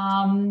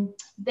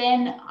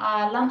 Then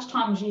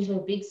lunchtime is usually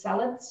a big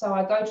salad. So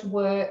I go to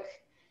work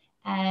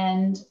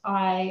and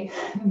my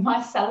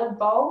salad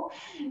bowl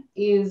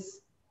is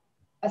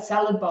a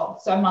salad bowl.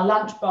 So my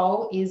lunch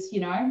bowl is,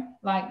 you know,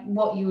 like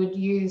what you would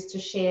use to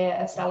share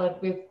a salad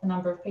with a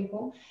number of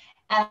people.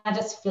 And I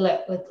just fill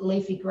it with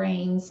leafy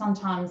greens,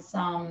 sometimes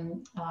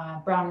some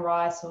brown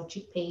rice or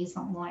chickpeas,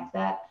 something like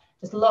that.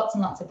 Just lots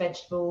and lots of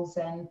vegetables.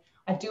 And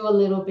I do a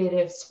little bit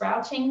of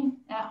sprouting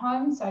at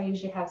home. So I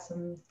usually have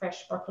some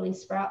fresh broccoli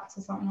sprouts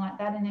or something like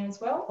that in there as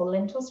well, or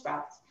lentil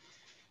sprouts.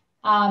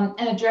 And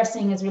a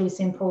dressing is really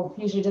simple,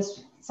 usually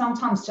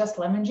sometimes just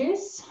lemon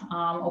juice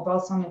or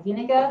balsamic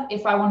vinegar.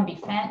 If I want to be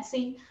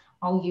fancy,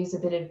 I'll use a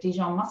bit of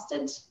Dijon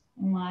mustard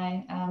in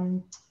my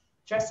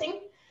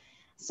dressing.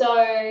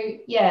 So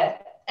yeah,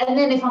 and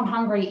then if I'm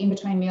hungry in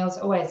between meals,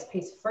 always a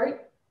piece of fruit.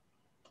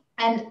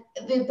 And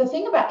the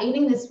thing about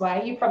eating this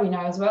way, you probably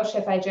know as well,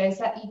 Chef AJ, is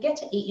that you get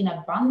to eat in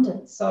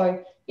abundance.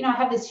 So, you know, I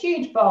have this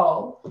huge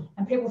bowl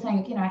and people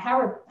think, you know, how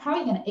are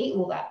you going to eat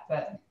all that?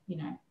 But, you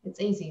know, it's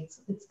easy.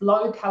 It's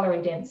low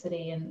calorie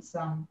density and it's,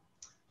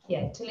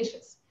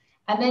 delicious.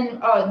 And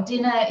then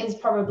dinner is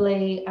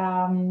probably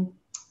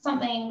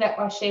something that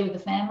I share with the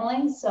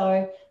family.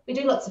 So we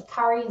do lots of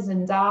curries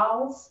and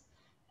dals.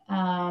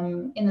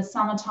 In the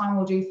summertime,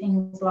 we'll do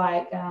things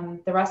like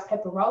the rice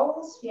pepper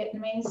rolls,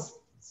 Vietnamese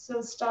sort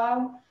of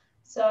style.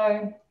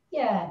 So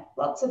yeah,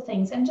 lots of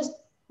things and just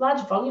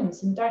large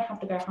volumes and don't have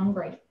to go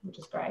hungry, which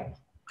is great.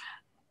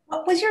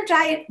 Was your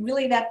diet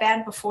really that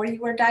bad before you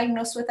were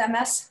diagnosed with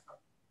MS?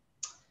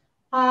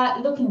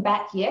 Looking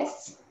back,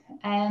 yes.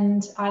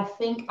 And I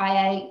think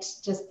I ate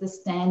just the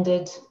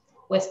standard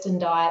Western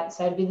diet.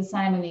 So it'd be the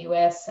same in the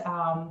US.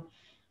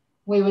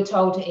 We were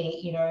told to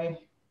eat, you know,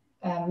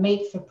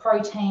 meat for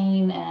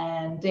protein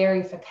and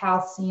dairy for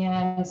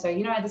calcium. So,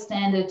 you know, the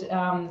standard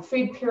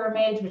food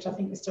pyramid, which I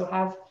think we still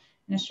have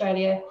in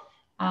Australia.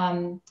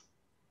 And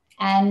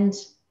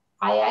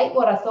I ate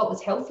what I thought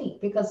was healthy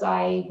because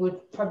I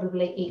would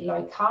probably eat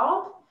low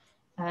carb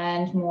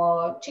and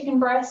more chicken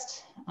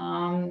breast.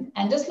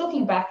 And just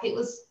looking back, it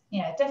was,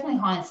 yeah, definitely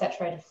high in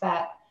saturated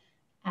fat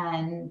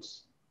and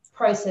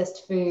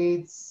processed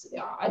foods.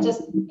 I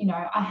just, you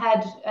know, I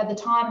had, at the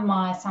time,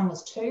 my son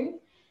was 2.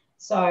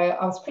 So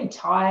I was pretty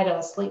tired, I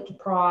was sleep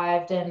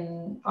deprived,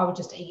 and I would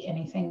just eat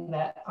anything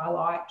that I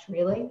liked,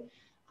 really.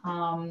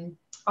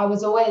 I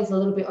was always a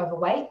little bit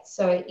overweight.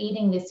 So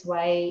eating this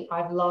way,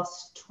 I've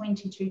lost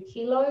 22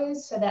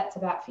 kilos. So that's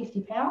about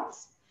 50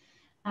 pounds.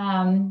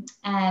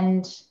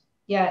 And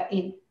yeah,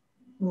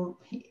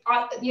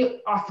 I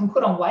can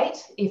put on weight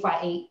if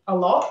I eat a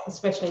lot,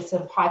 especially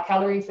sort of high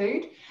calorie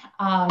food,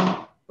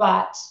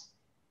 but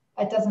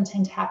it doesn't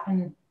tend to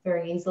happen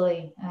very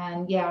easily.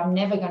 And yeah, I'm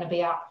never going to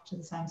be up to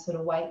the same sort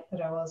of weight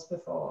that I was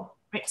before.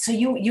 Right. So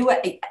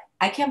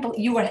I can't believe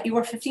you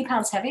were 50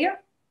 pounds heavier.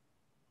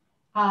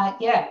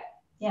 Yeah,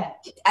 yeah.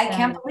 I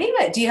can't believe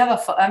it. Do you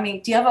have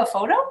do you have a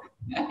photo?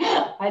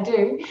 I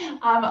do.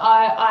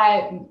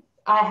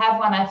 I have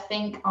one, I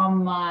think,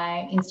 on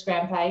my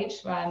Instagram page,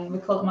 and we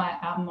call it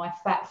my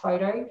fat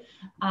photo.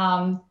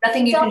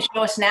 Nothing you can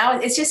show us now.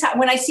 It's just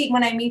when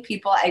I meet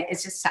people,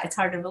 it's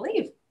hard to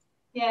believe.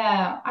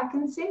 Yeah, I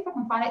can see if I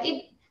can find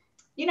it.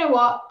 You know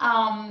what?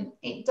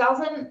 It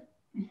doesn't.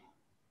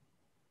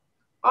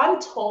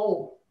 I'm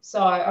tall,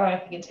 so I don't know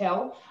if you can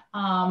tell.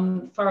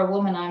 For a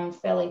woman, I'm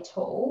fairly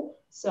tall,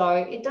 so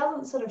it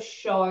doesn't sort of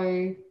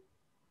show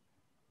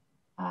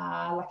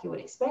like you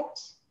would expect.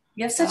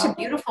 You have such a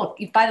beautiful,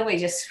 by the way,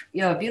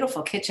 you have a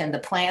beautiful kitchen. The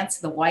plants,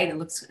 the white, it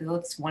looks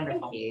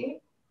wonderful. Thank you.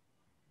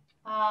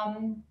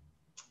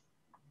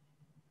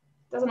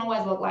 Doesn't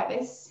always look like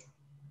this.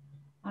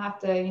 I have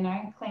to,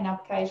 clean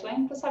up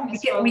occasionally. Just having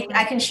a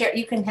I can share.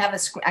 You can have a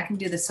screen. I can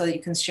do this so that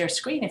you can share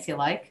screen if you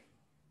like.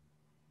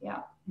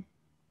 Yeah.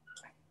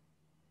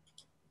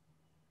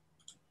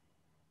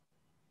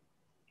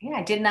 Yeah,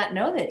 I did not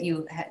know that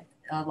you had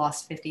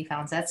lost 50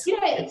 pounds. That's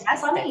it's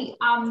funny.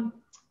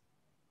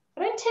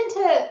 I don't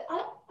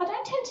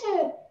tend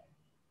to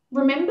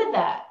remember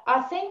that.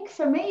 I think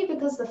for me,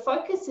 because the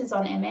focus is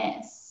on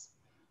MS,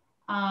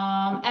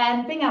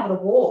 and being able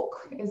to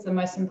walk is the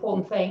most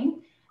important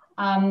thing.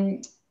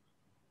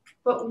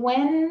 But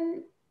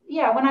when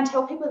I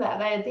tell people that,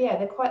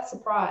 they're quite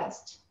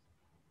surprised.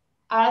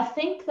 I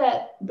think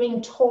that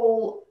being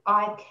tall,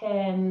 I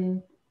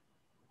can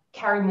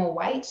carry more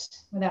weight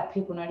without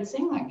people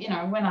noticing. Like,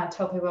 when I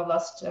tell people I've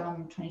lost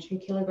 22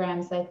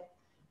 kilograms, they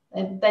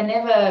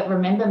never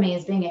remember me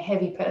as being a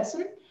heavy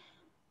person.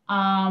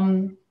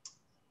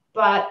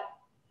 But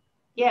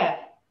yeah,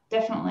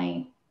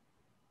 definitely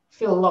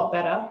feel a lot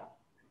better.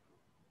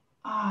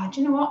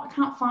 Do you know what? I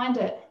can't find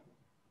it.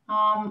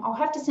 I'll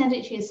have to send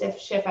it to you,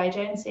 Chef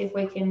AJ, and see if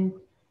we can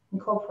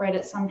incorporate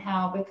it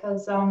somehow,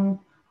 because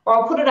or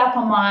I'll put it up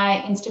on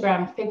my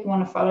Instagram if people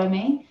want to follow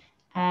me,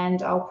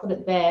 and I'll put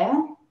it there.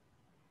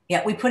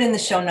 Yeah, we put in the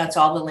show notes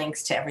all the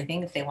links to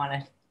everything if they want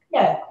to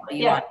follow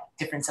you on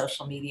different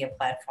social media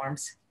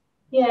platforms.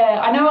 Yeah,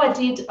 I know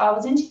I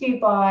was interviewed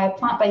by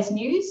Plant-Based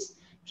News,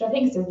 which I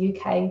think is a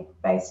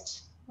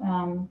UK-based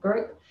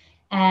group.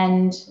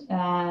 And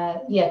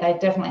they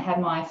definitely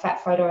had my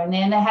fat photo in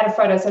there. And they had a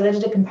photo, so they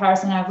did a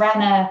comparison. I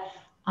ran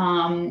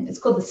it's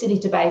called the City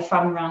to Bay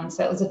Fun Run.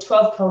 So it was a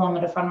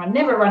 12-kilometre fun run.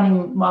 Never run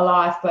in my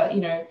life, but,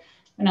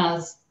 when I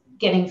was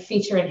getting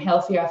fitter and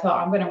healthier, I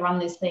thought, I'm going to run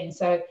this thing.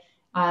 So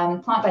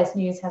Plant-Based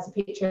News has a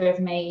picture of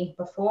me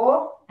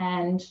before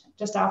and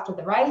just after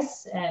the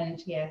race, and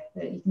you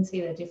can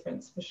see the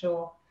difference for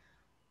sure.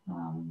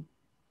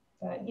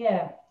 But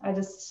yeah, I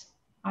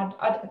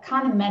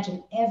can't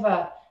imagine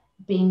ever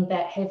being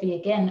that heavy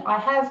again. I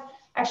have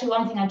actually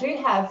one thing I do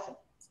have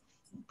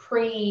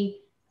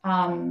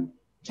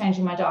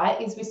changing my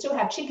diet is we still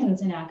have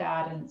chickens in our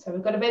garden. So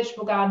we've got a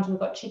vegetable garden, we've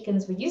got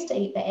chickens. We used to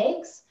eat the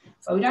eggs,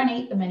 but we don't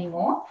eat them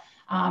anymore.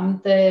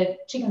 The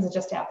chickens are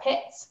just our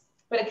pets.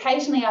 But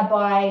occasionally I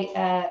buy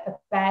a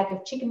bag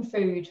of chicken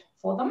food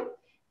for them,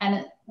 and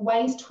it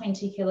weighs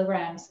 20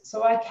 kilograms.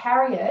 So I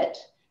carry it,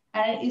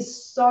 and it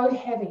is so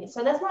heavy.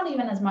 So that's not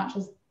even as much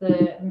as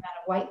the amount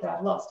of weight that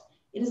I've lost.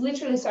 It is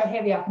literally so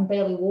heavy I can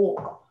barely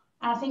walk.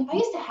 And I think I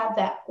used to have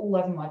that all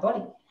over my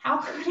body. How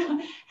did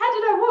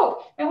I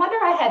walk? No wonder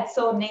I had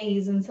sore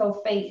knees and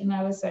sore feet, and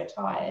I was so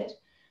tired.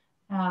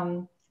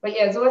 But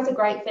yeah, it's always a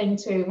great thing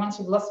to, once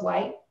you've lost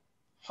weight,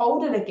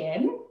 hold it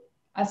again.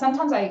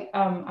 Sometimes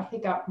I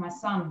pick up my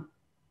son.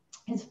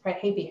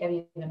 He'd be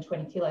heavier than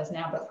 20 kilos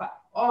now, but it's like,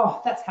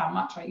 oh, that's how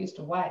much I used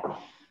to weigh.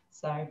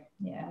 So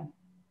yeah.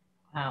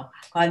 Wow.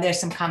 And there's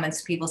some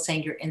comments, people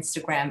saying your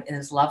Instagram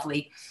is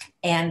lovely,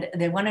 and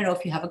they want to know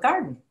if you have a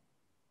garden.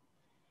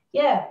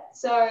 Yeah,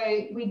 so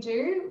we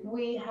do.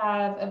 We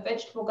have a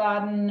vegetable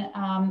garden.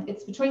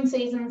 It's between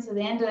seasons. At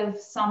the end of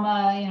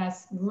summer,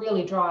 it's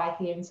really dry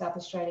here in South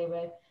Australia.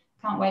 We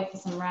can't wait for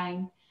some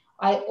rain.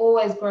 I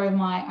always grow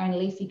my own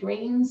leafy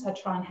greens. I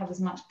try and have as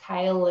much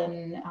kale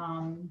and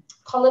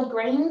collard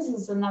greens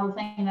is another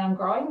thing that I'm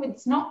growing.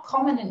 It's not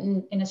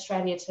common in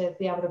Australia to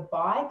be able to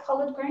buy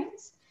collard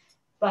greens,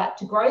 but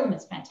to grow them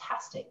is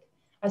fantastic.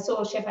 I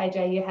saw Chef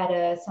AJ, you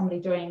had somebody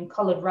doing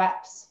collard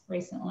wraps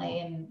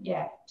recently, and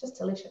yeah, just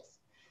delicious.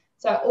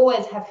 So I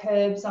always have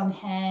herbs on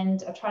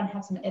hand. I try and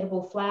have some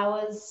edible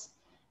flowers.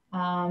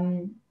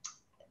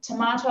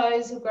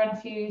 Tomatoes, I've grown a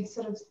few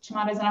sort of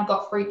tomatoes, and I've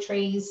got fruit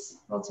trees,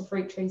 lots of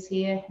fruit trees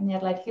here in the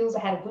Adelaide Hills. I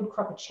had a good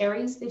crop of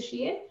cherries this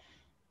year.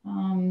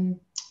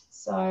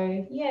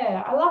 So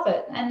yeah, I love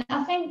it. And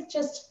I think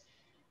just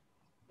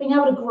being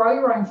able to grow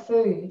your own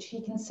food,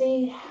 you can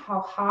see how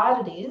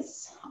hard it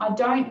is. I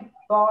don't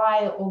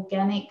buy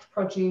organic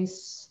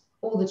produce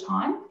all the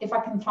time. If I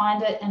can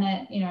find it and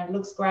it, you know,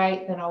 looks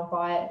great, then I'll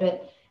buy it,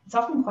 but it's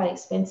often quite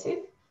expensive.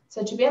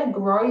 So to be able to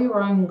grow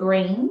your own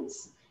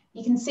greens,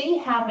 you can see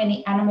how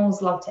many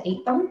animals love to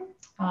eat them.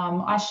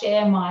 I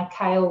share my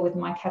kale with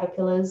my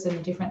caterpillars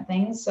and different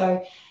things.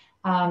 So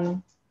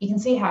you can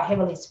see how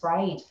heavily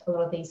sprayed a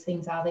lot of these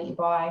things are that you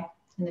buy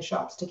in the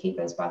shops to keep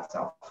those bugs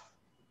off.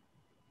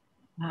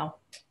 Wow.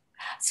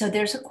 So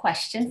there's a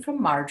question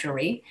from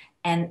Marjorie,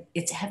 and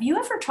it's, have you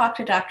ever talked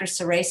to Dr.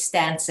 Saray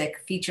Stancic,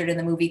 featured in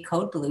the movie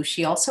Code Blue?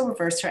 She also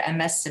reversed her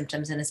MS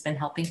symptoms and has been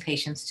helping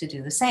patients to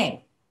do the same.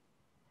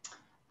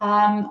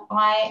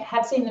 I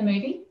have seen the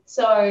movie.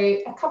 So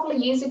a couple of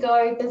years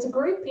ago, there's a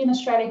group in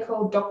Australia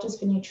called Doctors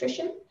for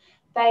Nutrition.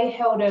 They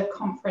held a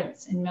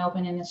conference in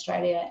Melbourne in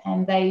Australia,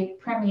 and they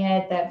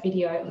premiered that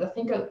video, I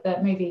think of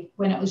that movie,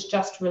 when it was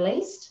just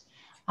released.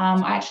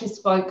 I actually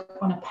spoke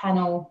on a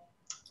panel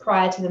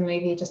prior to the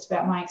movie just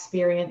about my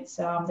experience.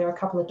 There were a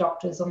couple of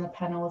doctors on the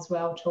panel as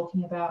well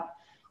talking about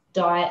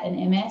diet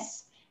and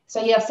MS.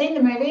 So yeah, I've seen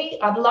the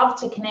movie. I'd love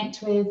to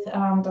connect with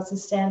Dr.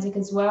 Stancic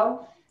as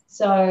well.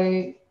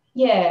 So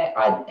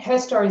yeah, her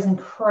story is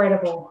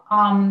incredible.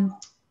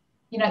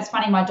 You know, it's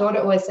funny, my daughter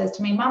always says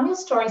to me, Mum, your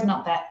story's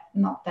not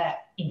that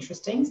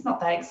interesting, it's not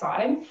that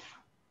exciting,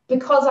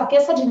 because I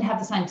guess I didn't have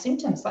the same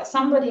symptoms. Like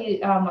somebody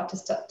like to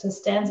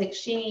Stancic,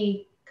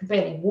 she could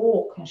barely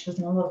walk and she was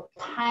in a lot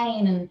of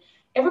pain, and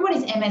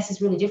everybody's MS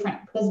is really different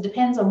because it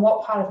depends on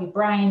what part of your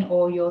brain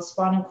or your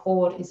spinal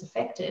cord is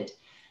affected.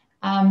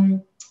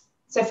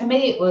 So for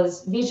me, it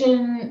was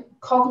vision,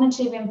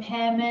 cognitive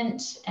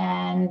impairment,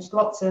 and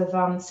lots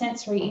of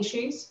sensory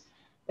issues.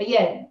 But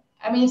yeah,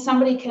 I mean, if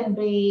somebody can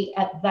be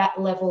at that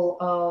level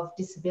of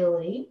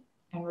disability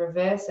and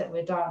reverse it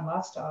with diet and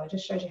lifestyle, it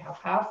just shows you how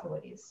powerful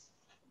it is.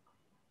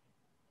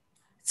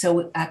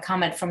 So a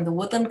comment from the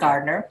Woodland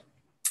Gardener.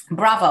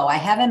 Bravo, I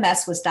have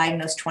MS, was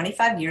diagnosed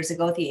 25 years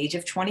ago at the age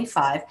of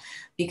 25.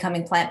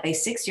 Becoming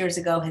plant-based 6 years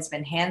ago has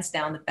been hands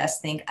down the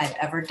best thing I've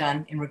ever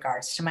done in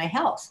regards to my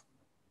health.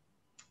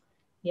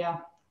 Yeah,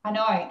 I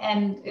know,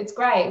 and it's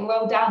great.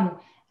 Well done.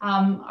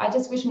 I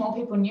just wish more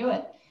people knew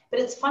it. But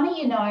it's funny,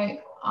 you know,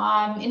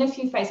 I'm in a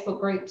few Facebook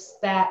groups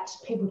that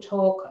people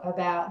talk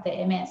about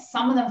their MS.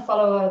 Some of them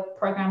follow a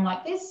program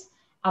like this,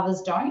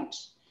 others don't.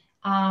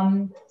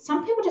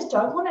 Some people just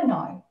don't want to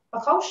know.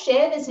 Like, I'll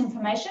share this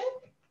information.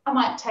 I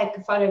might take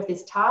a photo of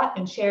this tart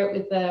and share it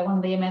with one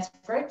of the MS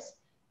groups.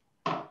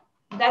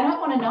 They don't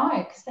want to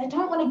know because they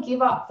don't want to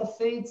give up the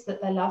foods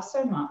that they love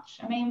so much.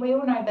 I mean, we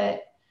all know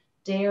that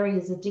dairy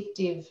is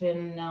addictive,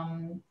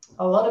 and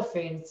a lot of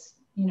foods,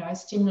 you know,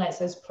 stimulates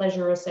those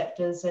pleasure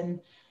receptors, and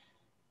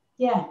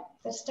yeah,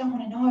 they just don't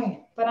want to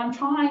know. But I'm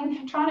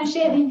trying to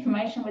share the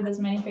information with as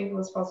many people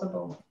as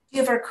possible. Do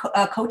you ever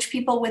coach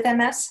people with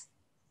MS?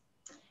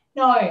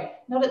 No,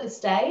 not at this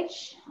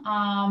stage.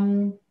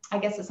 I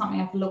guess it's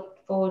something I could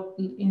look forward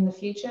in the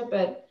future,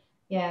 but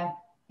yeah,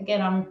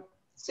 again, I'm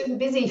super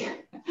busy.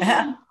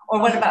 Or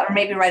what about, or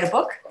maybe write a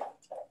book?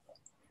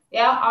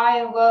 Yeah,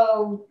 I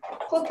will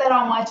put that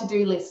on my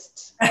to-do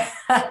list.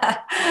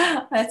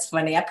 That's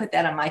funny. I put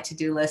that on my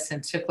to-do list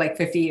and it took like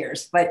 50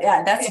 years. But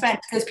yeah, that's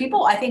fantastic,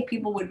 because I think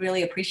people would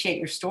really appreciate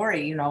your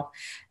story. You know,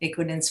 it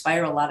could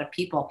inspire a lot of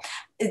people.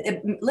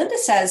 Linda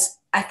says,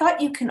 I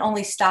thought you can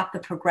only stop the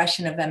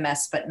progression of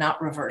MS, but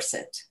not reverse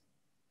it.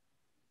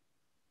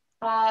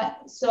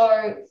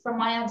 So from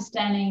my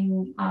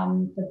understanding,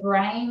 the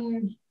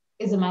brain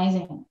is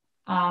amazing.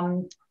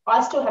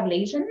 I still have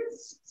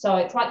lesions, so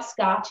it's like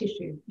scar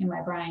tissue in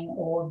my brain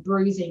or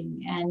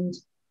bruising, and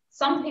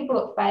some people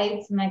it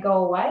fades and they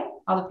go away,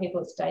 other people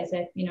it stays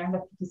there. You know,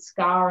 like the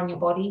scar on your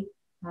body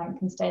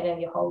can stay there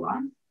your whole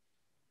life.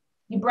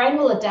 Your brain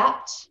will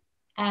adapt,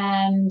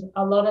 and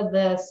a lot of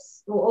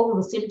all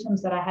the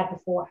symptoms that I had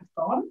before have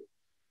gone.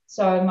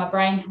 So my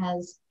brain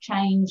has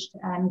changed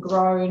and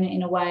grown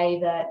in a way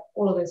that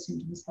all of those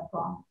symptoms have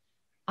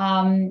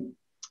gone.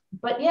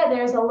 But yeah,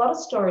 there's a lot of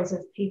stories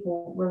of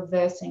people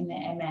reversing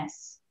their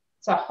MS.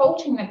 So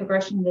halting the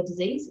progression of the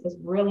disease is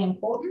really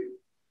important.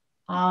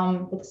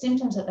 But the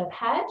symptoms that they've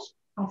had,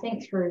 I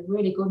think through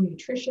really good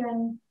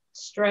nutrition,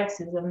 stress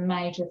is a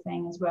major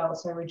thing as well.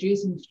 So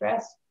reducing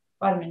stress,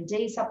 vitamin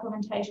D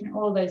supplementation,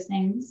 all of those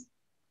things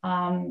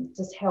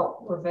just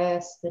help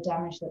reverse the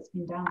damage that's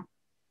been done.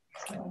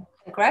 So.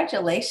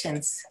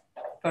 Congratulations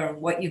for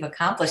what you've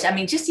accomplished. I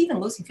mean, just even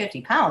losing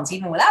 50 pounds,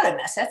 even without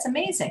MS, that's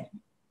amazing.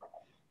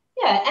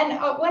 Yeah,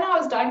 and when I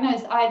was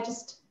diagnosed,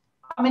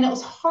 I mean, it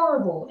was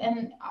horrible.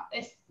 And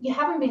if you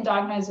haven't been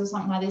diagnosed with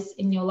something like this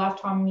in your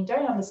lifetime, you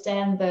don't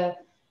understand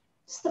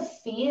just the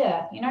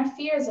fear. You know,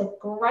 fear is a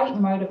great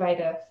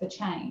motivator for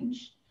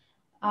change.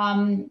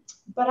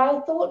 But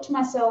I thought to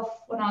myself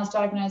when I was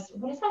diagnosed,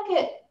 what if I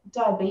get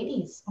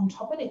diabetes on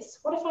top of this?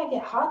 What if I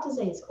get heart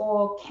disease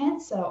or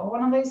cancer or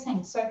one of those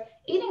things? So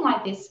eating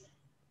like this,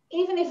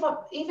 even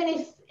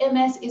if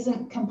MS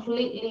isn't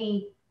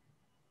completely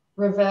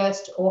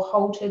reversed or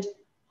halted,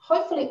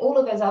 hopefully all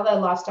of those other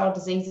lifestyle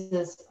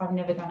diseases I'm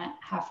never going to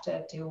have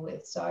to deal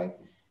with. So,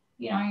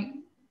 you know,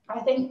 I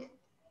think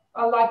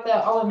like the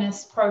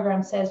OMS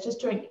program says, just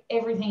doing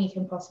everything you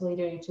can possibly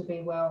do to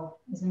be well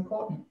is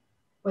important,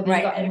 whether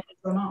you've got MS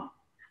or not.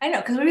 I know,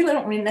 because we really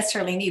don't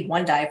necessarily need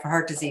one diet for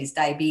heart disease,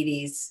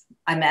 diabetes,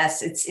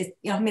 MS.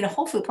 I mean, a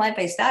whole food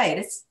plant-based diet,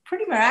 it's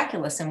pretty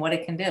miraculous in what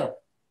it can do.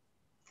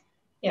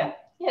 Yeah,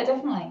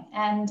 definitely.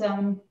 And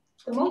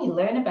the more you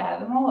learn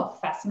about it, the more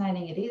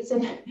fascinating it is.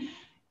 And,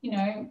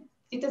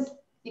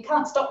 you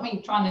can't stop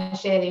me trying to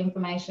share the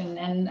information.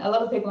 And a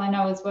lot of people I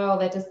know as well,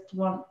 they just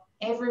want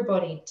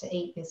everybody to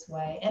eat this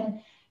way.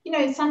 And,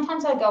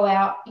 sometimes I go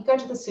out, you go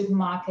to the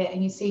supermarket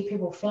and you see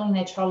people filling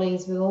their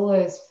trolleys with all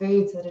those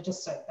foods that are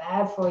just so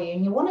bad for you.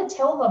 And you want to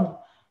tell them,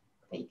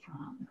 but you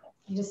can't.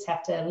 You just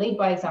have to lead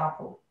by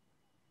example.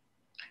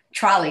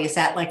 Trolley, is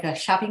that like a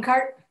shopping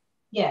cart?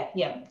 Yeah.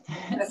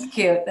 That's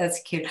cute.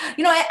 That's cute.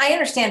 I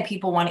understand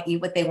people want to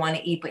eat what they want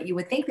to eat, but you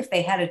would think if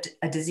they had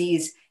a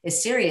disease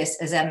as serious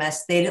as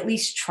MS, they'd at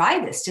least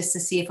try this just to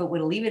see if it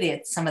would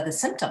alleviate some of the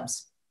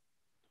symptoms.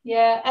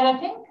 Yeah, and I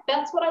think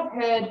that's what I've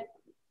heard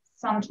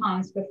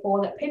sometimes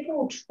before, that people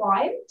will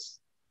try it.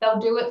 They'll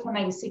do it for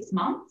maybe 6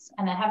 months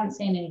and they haven't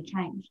seen any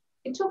change.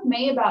 It took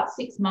me about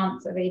 6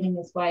 months of eating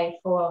this way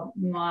for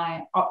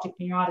my optic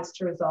neuritis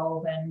to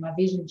resolve and my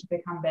vision to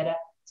become better.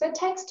 So it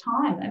takes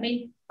time. I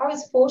mean, I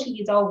was 40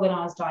 years old when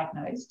I was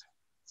diagnosed.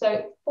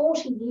 So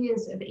 40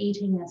 years of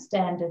eating a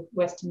standard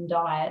Western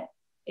diet,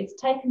 it's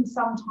taken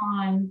some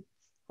time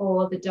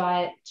for the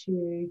diet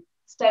to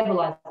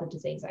stabilize the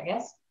disease, I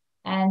guess.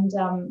 And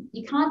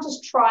you can't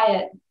just try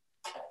it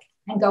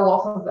and go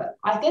off of it.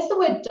 I guess the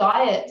word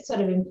diet sort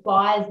of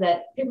implies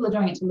that people are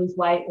doing it to lose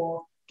weight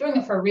or doing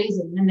it for a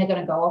reason, and then they're going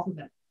to go off of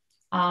it.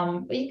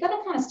 But you've got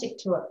to kind of stick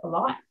to it for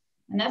life.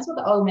 And that's what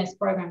the OMS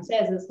program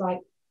says.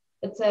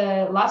 It's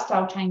a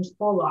lifestyle change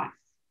for life.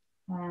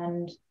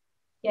 And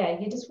yeah,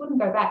 you just wouldn't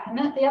go back. And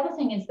the other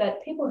thing is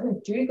that people who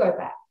do go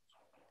back,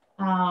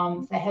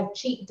 they have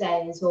cheat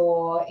days,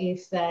 or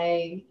if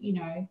they,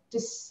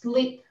 just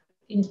slip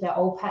into their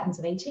old patterns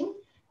of eating,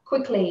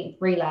 quickly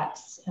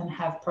relapse and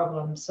have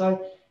problems.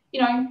 So,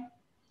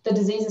 the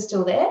disease is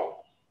still there,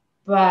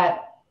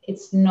 but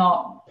it's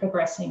not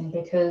progressing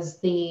because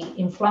the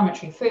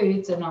inflammatory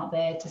foods are not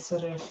there to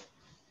sort of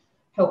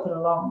help it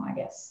along, I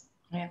guess.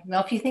 Yeah.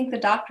 Well, if you think the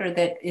doctor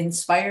that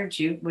inspired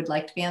you would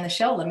like to be on the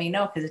show, let me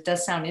know, because it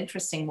does sound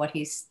interesting what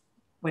he's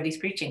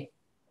preaching.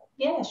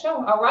 Yeah,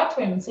 sure. I'll write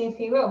to him and see if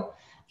he will.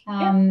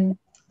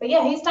 But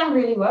yeah, he's done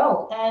really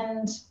well.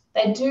 And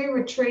they do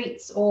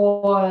retreats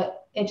or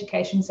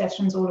education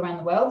sessions all around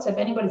the world. So if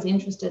anybody's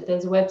interested,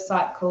 there's a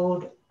website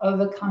called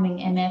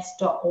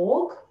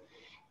overcomingms.org,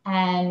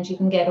 and you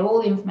can get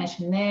all the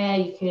information there.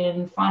 You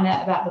can find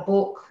out about the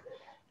book.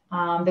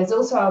 There's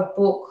also a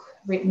book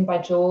written by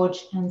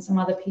George and some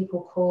other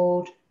people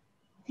called,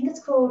 I think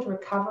it's called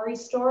Recovery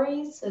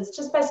Stories. It's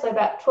just basically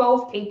about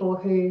 12 people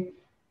who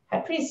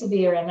had pretty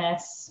severe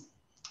MS,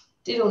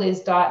 did all these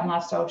diet and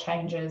lifestyle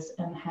changes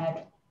and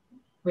had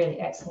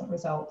really excellent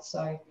results.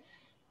 So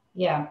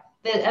yeah,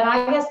 and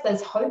I guess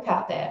there's hope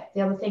out there.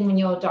 The other thing, when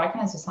you're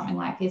diagnosed with something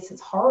like this,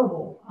 it's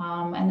horrible.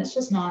 And it's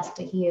just nice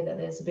to hear that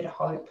there's a bit of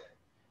hope.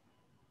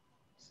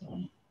 So.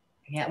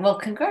 Yeah, well,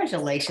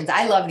 congratulations.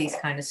 I love these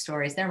kind of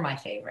stories. They're my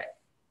favorite.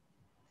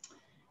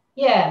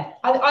 Yeah,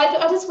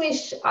 I just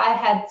wish I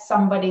had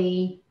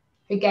somebody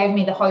who gave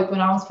me the hope when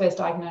I was first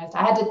diagnosed.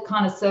 I had to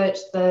kind of search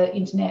the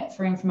internet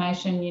for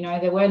information.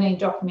 There weren't any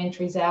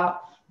documentaries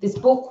out. This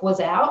book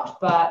was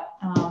out, but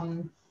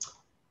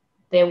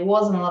there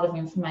wasn't a lot of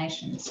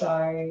information.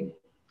 So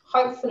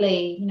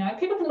hopefully,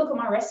 people can look at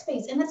my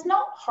recipes, and it's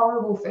not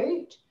horrible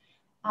food.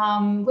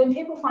 When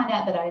people find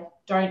out that I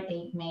don't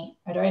eat meat,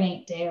 I don't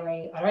eat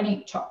dairy, I don't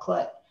eat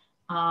chocolate,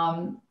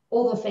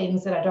 all the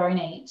things that I don't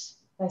eat,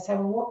 they say,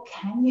 well, what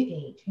can you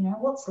eat?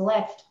 What's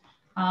left?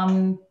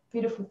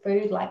 Beautiful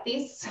food like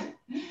this,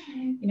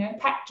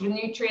 packed with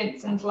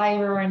nutrients and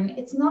flavor. And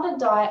it's not a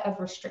diet of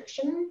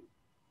restriction.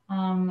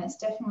 It's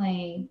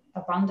definitely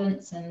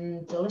abundance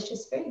and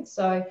delicious food.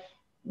 So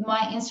my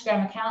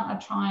Instagram account, I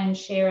try and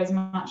share as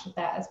much of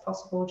that as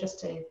possible, just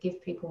to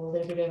give people a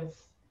little bit of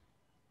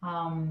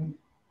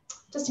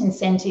just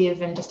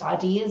incentive and just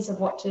ideas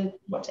of what to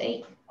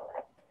eat.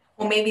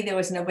 Well, maybe there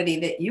was nobody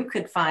that you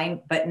could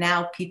find, but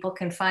now people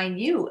can find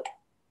you.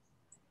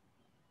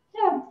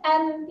 Yeah,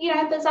 and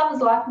there's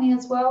others like me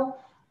as well.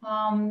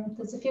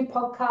 There's a few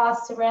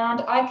podcasts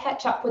around. I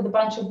catch up with a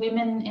bunch of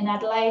women in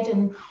Adelaide,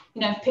 and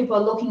if people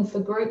are looking for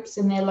groups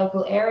in their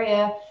local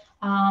area,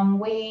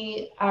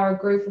 we are a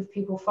group of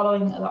people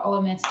following the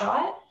OMS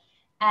diet,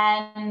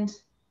 and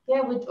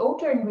yeah, we're all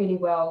doing really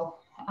well.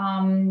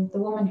 The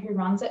woman who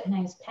runs it, her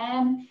name's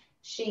Pam.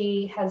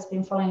 She has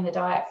been following the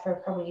diet for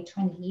probably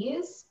 20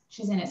 years.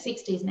 She's in her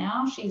 60s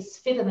now. She's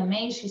fitter than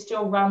me. She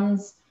still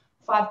runs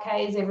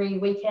 5Ks every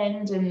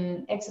weekend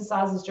and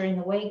exercises during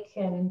the week.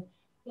 And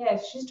yeah,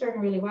 she's doing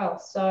really well.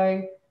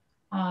 So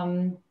I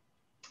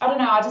don't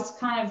know. I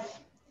just I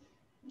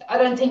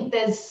don't think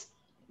there's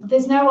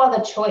no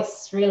other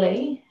choice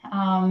really.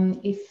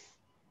 If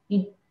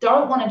you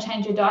don't want to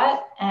change your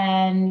diet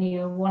and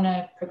you want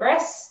to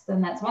progress,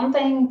 then that's one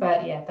thing.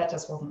 But yeah, that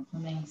just wasn't for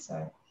me.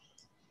 So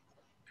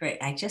Great.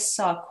 I just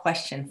saw a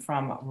question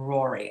from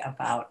Rory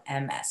about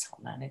MS.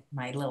 Hold on,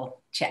 my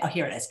little chat. Oh,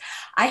 here it is.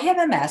 I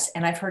have MS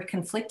and I've heard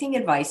conflicting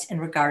advice in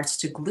regards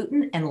to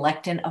gluten and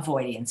lectin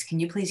avoidance.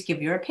 Can you please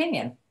give your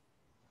opinion?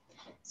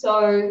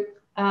 So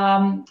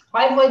I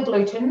avoid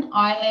gluten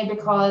only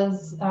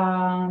because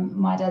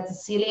my dad's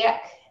a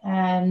celiac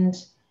and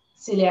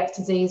celiac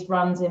disease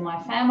runs in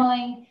my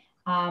family.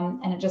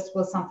 And it just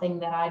was something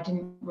that I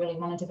didn't really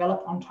want to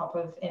develop on top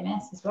of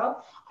MS as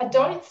well. I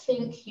don't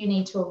think you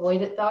need to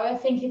avoid it though. I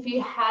think if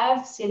you have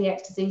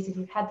celiac disease, if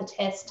you've had the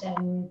test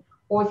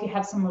or if you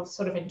have some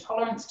sort of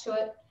intolerance to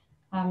it,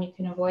 you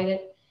can avoid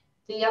it.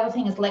 The other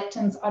thing is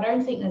lectins. I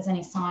don't think there's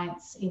any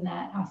science in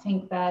that. I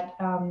think that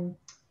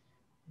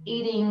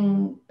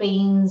eating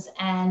beans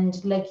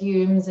and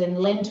legumes and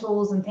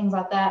lentils and things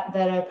like that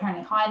that are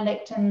apparently high in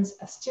lectins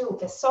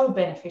they're so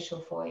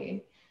beneficial for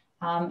you.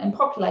 And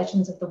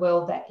populations of the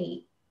world that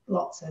eat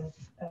lots of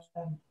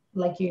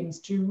legumes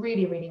do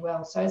really, really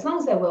well. So as long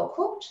as they're well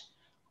cooked,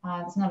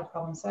 it's not a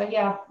problem. So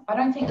yeah, I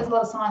don't think there's a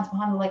lot of science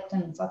behind the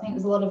lectins. I think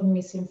there's a lot of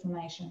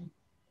misinformation.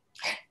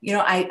 You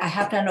know, I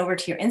hopped on over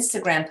to your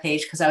Instagram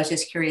page because I was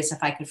just curious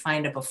if I could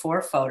find a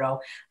before photo,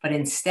 but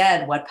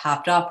instead what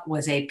popped up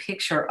was a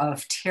picture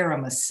of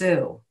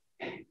tiramisu.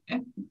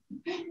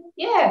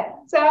 Yeah,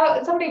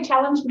 so somebody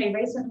challenged me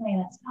recently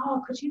and it's,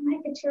 oh, could you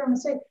make a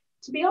tiramisu?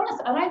 To be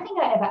honest, I don't think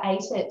I ever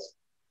ate it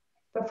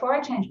before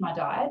I changed my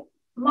diet.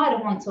 Might have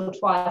once or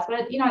twice,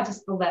 but you know,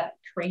 just all that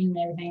cream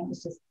and everything, it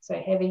was just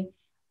so heavy.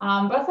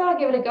 But I thought I'd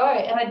give it a go,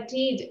 and I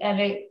did, and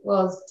it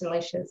was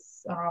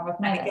delicious. I've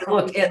made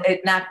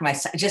it knocked my,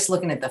 just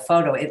looking at the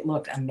photo, it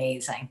looked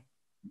amazing.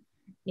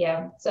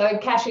 Yeah, so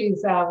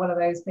cashews are one of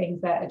those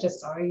things that are just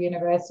so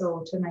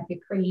universal to make a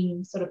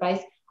cream sort of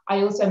base.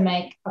 I also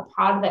make a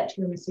part of that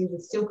tiramisu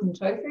with silken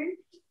tofu.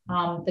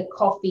 The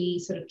coffee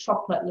sort of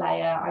chocolate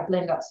layer, I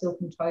blend up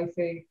silken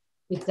tofu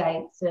with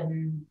dates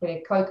and a bit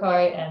of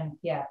cocoa, and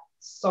yeah,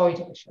 so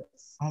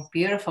delicious. Oh,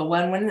 beautiful.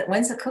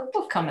 When's the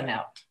cookbook coming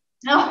out?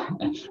 Oh,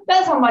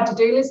 that's on my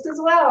to-do list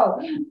as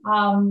well.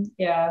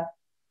 Yeah.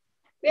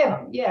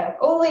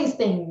 All these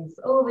things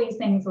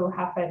will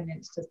happen.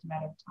 It's just a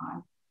matter of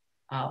time.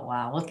 Oh,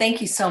 wow. Well, thank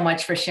you so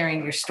much for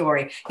sharing your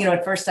story. You know,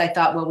 at first I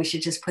thought, well, we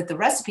should just put the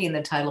recipe in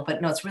the title,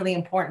 but no, it's really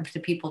important to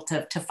people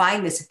to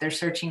find this if they're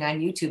searching on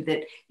YouTube,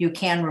 that you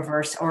can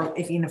reverse, or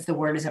even if the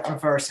word isn't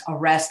reverse,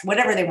 arrest,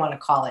 whatever they want to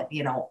call it,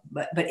 you know,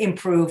 but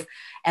improve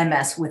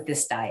MS with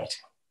this diet.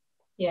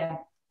 Yeah,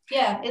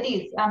 it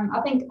is. I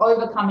think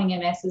overcoming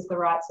MS is the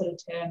right sort of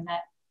term,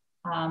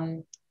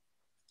 that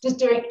just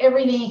doing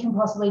everything you can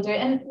possibly do.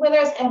 And whether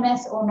it's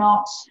MS or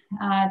not,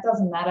 it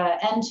doesn't matter.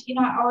 And, you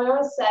know, I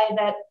always say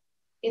that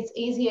it's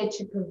easier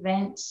to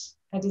prevent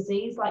a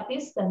disease like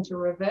this than to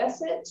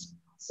reverse it.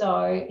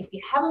 So if you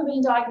haven't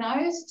been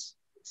diagnosed,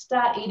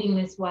 start eating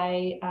this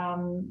way.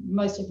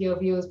 Most of your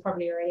viewers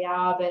probably already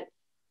are, but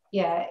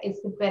yeah,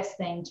 it's the best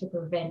thing to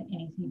prevent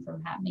anything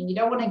from happening. You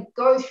don't want to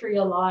go through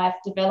your life,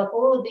 develop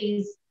all of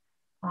these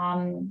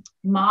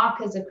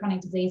markers of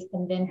chronic disease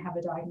and then have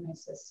a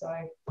diagnosis. So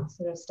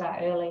sort of start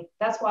early.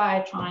 That's why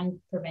I try and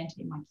prevent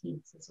it in my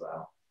kids as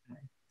well.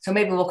 So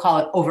maybe we'll call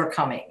it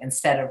overcoming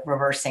instead of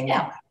reversing.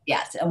 Yeah.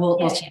 Yes, we'll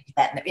change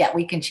that. Yeah,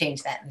 we can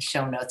change that in the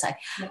show notes.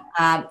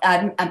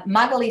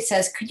 Magali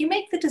says, could you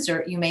make the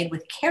dessert you made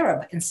with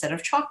carob instead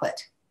of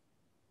chocolate?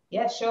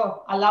 Yeah,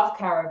 sure. I love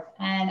carob,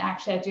 and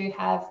actually I do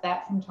have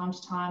that from time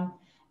to time.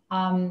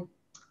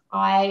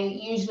 I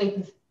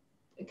usually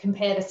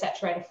compare the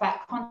saturated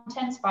fat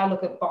contents. If I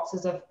look at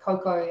boxes of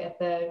cocoa at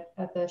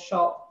the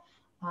shop,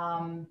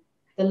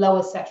 the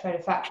lowest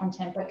saturated fat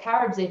content, but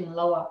carob's even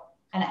lower,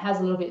 and it has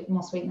a little bit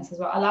more sweetness as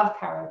well. I love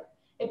carob.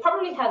 It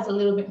probably has a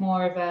little bit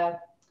more of a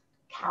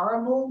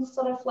caramel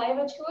sort of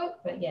flavor to it,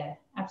 but yeah,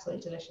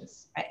 absolutely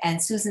delicious.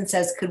 And Susan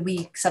says, could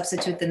we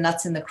substitute the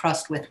nuts in the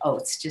crust with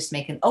oats? Just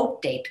make an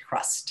oat date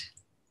crust.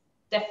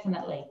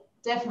 Definitely.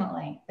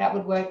 That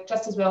would work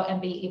just as well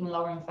and be even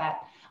lower in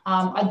fat.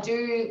 I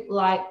do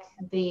like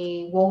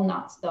the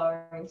walnuts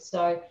though.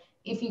 So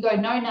if you go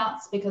no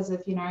nuts because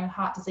of, you know,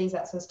 heart disease,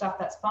 that sort of stuff,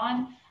 that's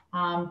fine.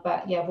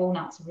 But yeah,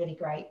 walnuts are really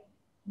great,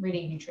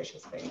 really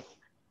nutritious food.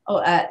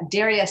 Oh,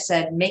 Daria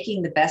said,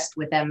 making the best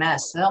with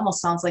MS. That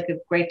almost sounds like a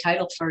great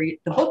title for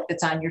the book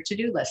that's on your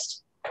to-do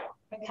list.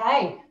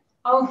 Okay.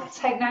 I'll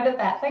take note of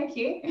that. Thank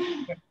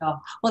you.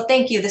 Well,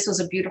 thank you. This was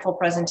a beautiful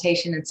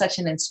presentation and such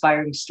an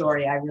inspiring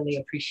story. I really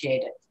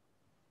appreciate it.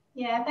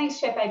 Yeah, thanks,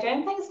 Chef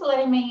Adrian. Thanks for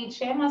letting me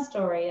share my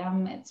story.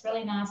 It's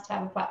really nice to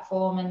have a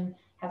platform and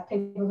have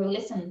people who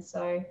listen.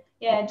 So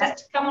yeah,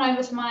 just come on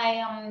over to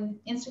my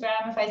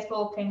Instagram and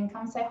Facebook and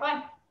come say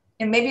hi.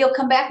 And maybe you'll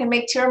come back and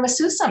make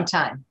tiramisu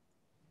sometime.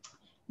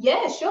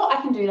 Yeah, sure,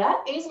 I can do that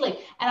easily.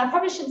 And I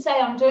probably should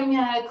say I'm doing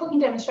a cooking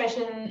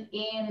demonstration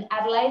in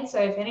Adelaide. So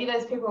if any of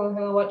those people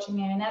who are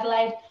watching are in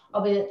Adelaide,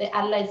 I'll be at the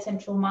Adelaide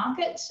Central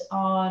Market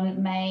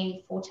on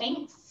May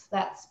 14th.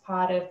 That's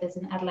part of, there's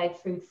an Adelaide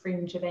Food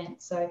Fringe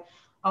event. So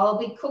I'll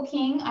be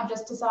cooking, I've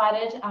just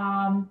decided,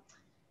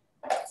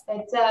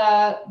 it's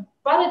a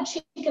buttered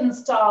chicken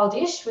style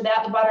dish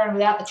without the butter and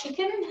without the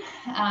chicken.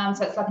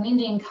 So it's like an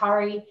Indian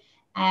curry.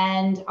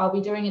 And I'll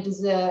be doing a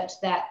dessert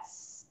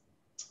that's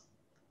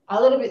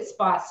a little bit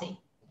spicy.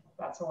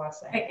 That's all I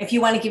say. If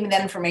you want to give me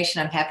that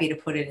information, I'm happy to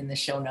put it in the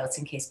show notes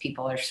in case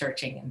people are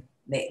searching and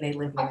they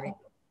live near you.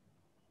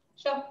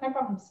 Sure, no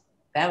problems.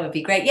 That would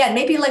be great. Yeah,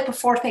 maybe like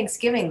before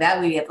Thanksgiving, that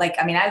would be like,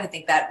 I mean, I would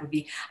think that would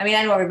be, I mean,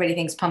 I know everybody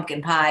thinks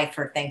pumpkin pie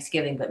for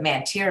Thanksgiving, but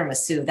man,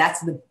 tiramisu,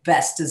 that's the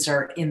best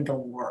dessert in the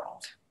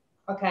world.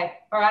 Okay,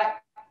 all right,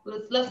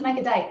 let's make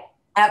a date.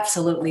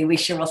 Absolutely, we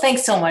sure will.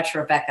 Thanks so much,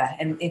 Rebecca,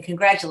 and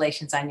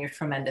congratulations on your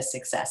tremendous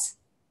success.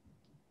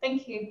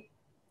 Thank you.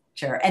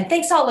 Sure. And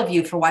thanks all of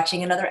you for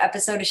watching another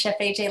episode of Chef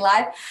AJ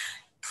Live.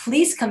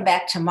 Please come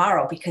back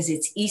tomorrow because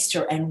it's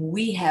Easter and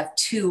we have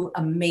 2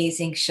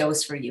 amazing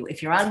shows for you.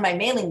 If you're on my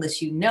mailing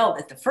list, you know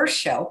that the first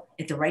show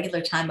at the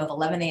regular time of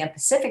 11 a.m.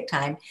 Pacific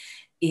time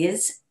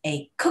is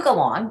a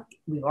cook-along.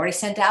 We've already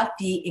sent out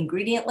the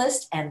ingredient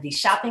list and the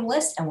shopping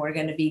list, and we're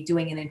going to be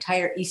doing an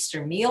entire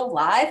Easter meal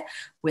live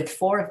with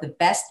 4 of the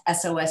best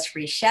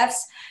SOS-free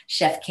chefs,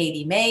 Chef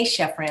Katie May,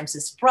 Chef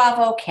Ramses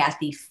Bravo,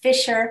 Kathy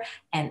Fisher,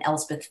 and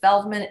Elsbeth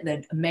Feldman.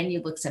 The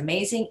menu looks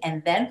amazing.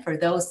 And then for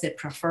those that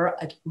prefer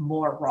a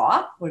more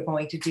raw, we're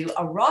going to do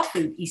a raw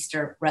food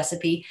Easter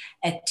recipe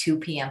at 2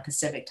 p.m.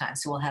 Pacific time.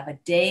 So we'll have a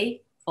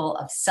day full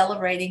of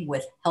celebrating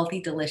with healthy,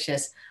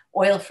 delicious,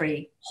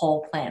 oil-free,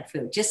 whole plant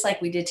food, just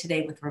like we did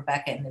today with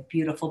Rebecca and the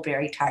beautiful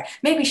berry tart.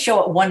 Maybe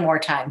show it one more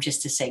time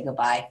just to say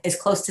goodbye, as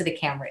close to the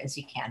camera as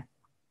you can.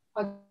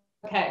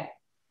 Okay,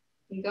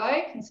 here you go.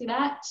 Can you see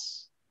that?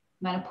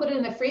 I'm going to put it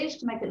in the fridge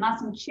to make it nice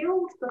and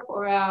chilled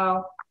before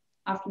our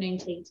afternoon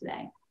tea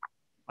today.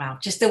 Wow,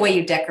 just the way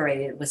you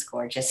decorated it was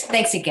gorgeous.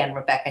 Thanks again,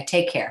 Rebecca.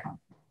 Take care.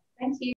 Thank you.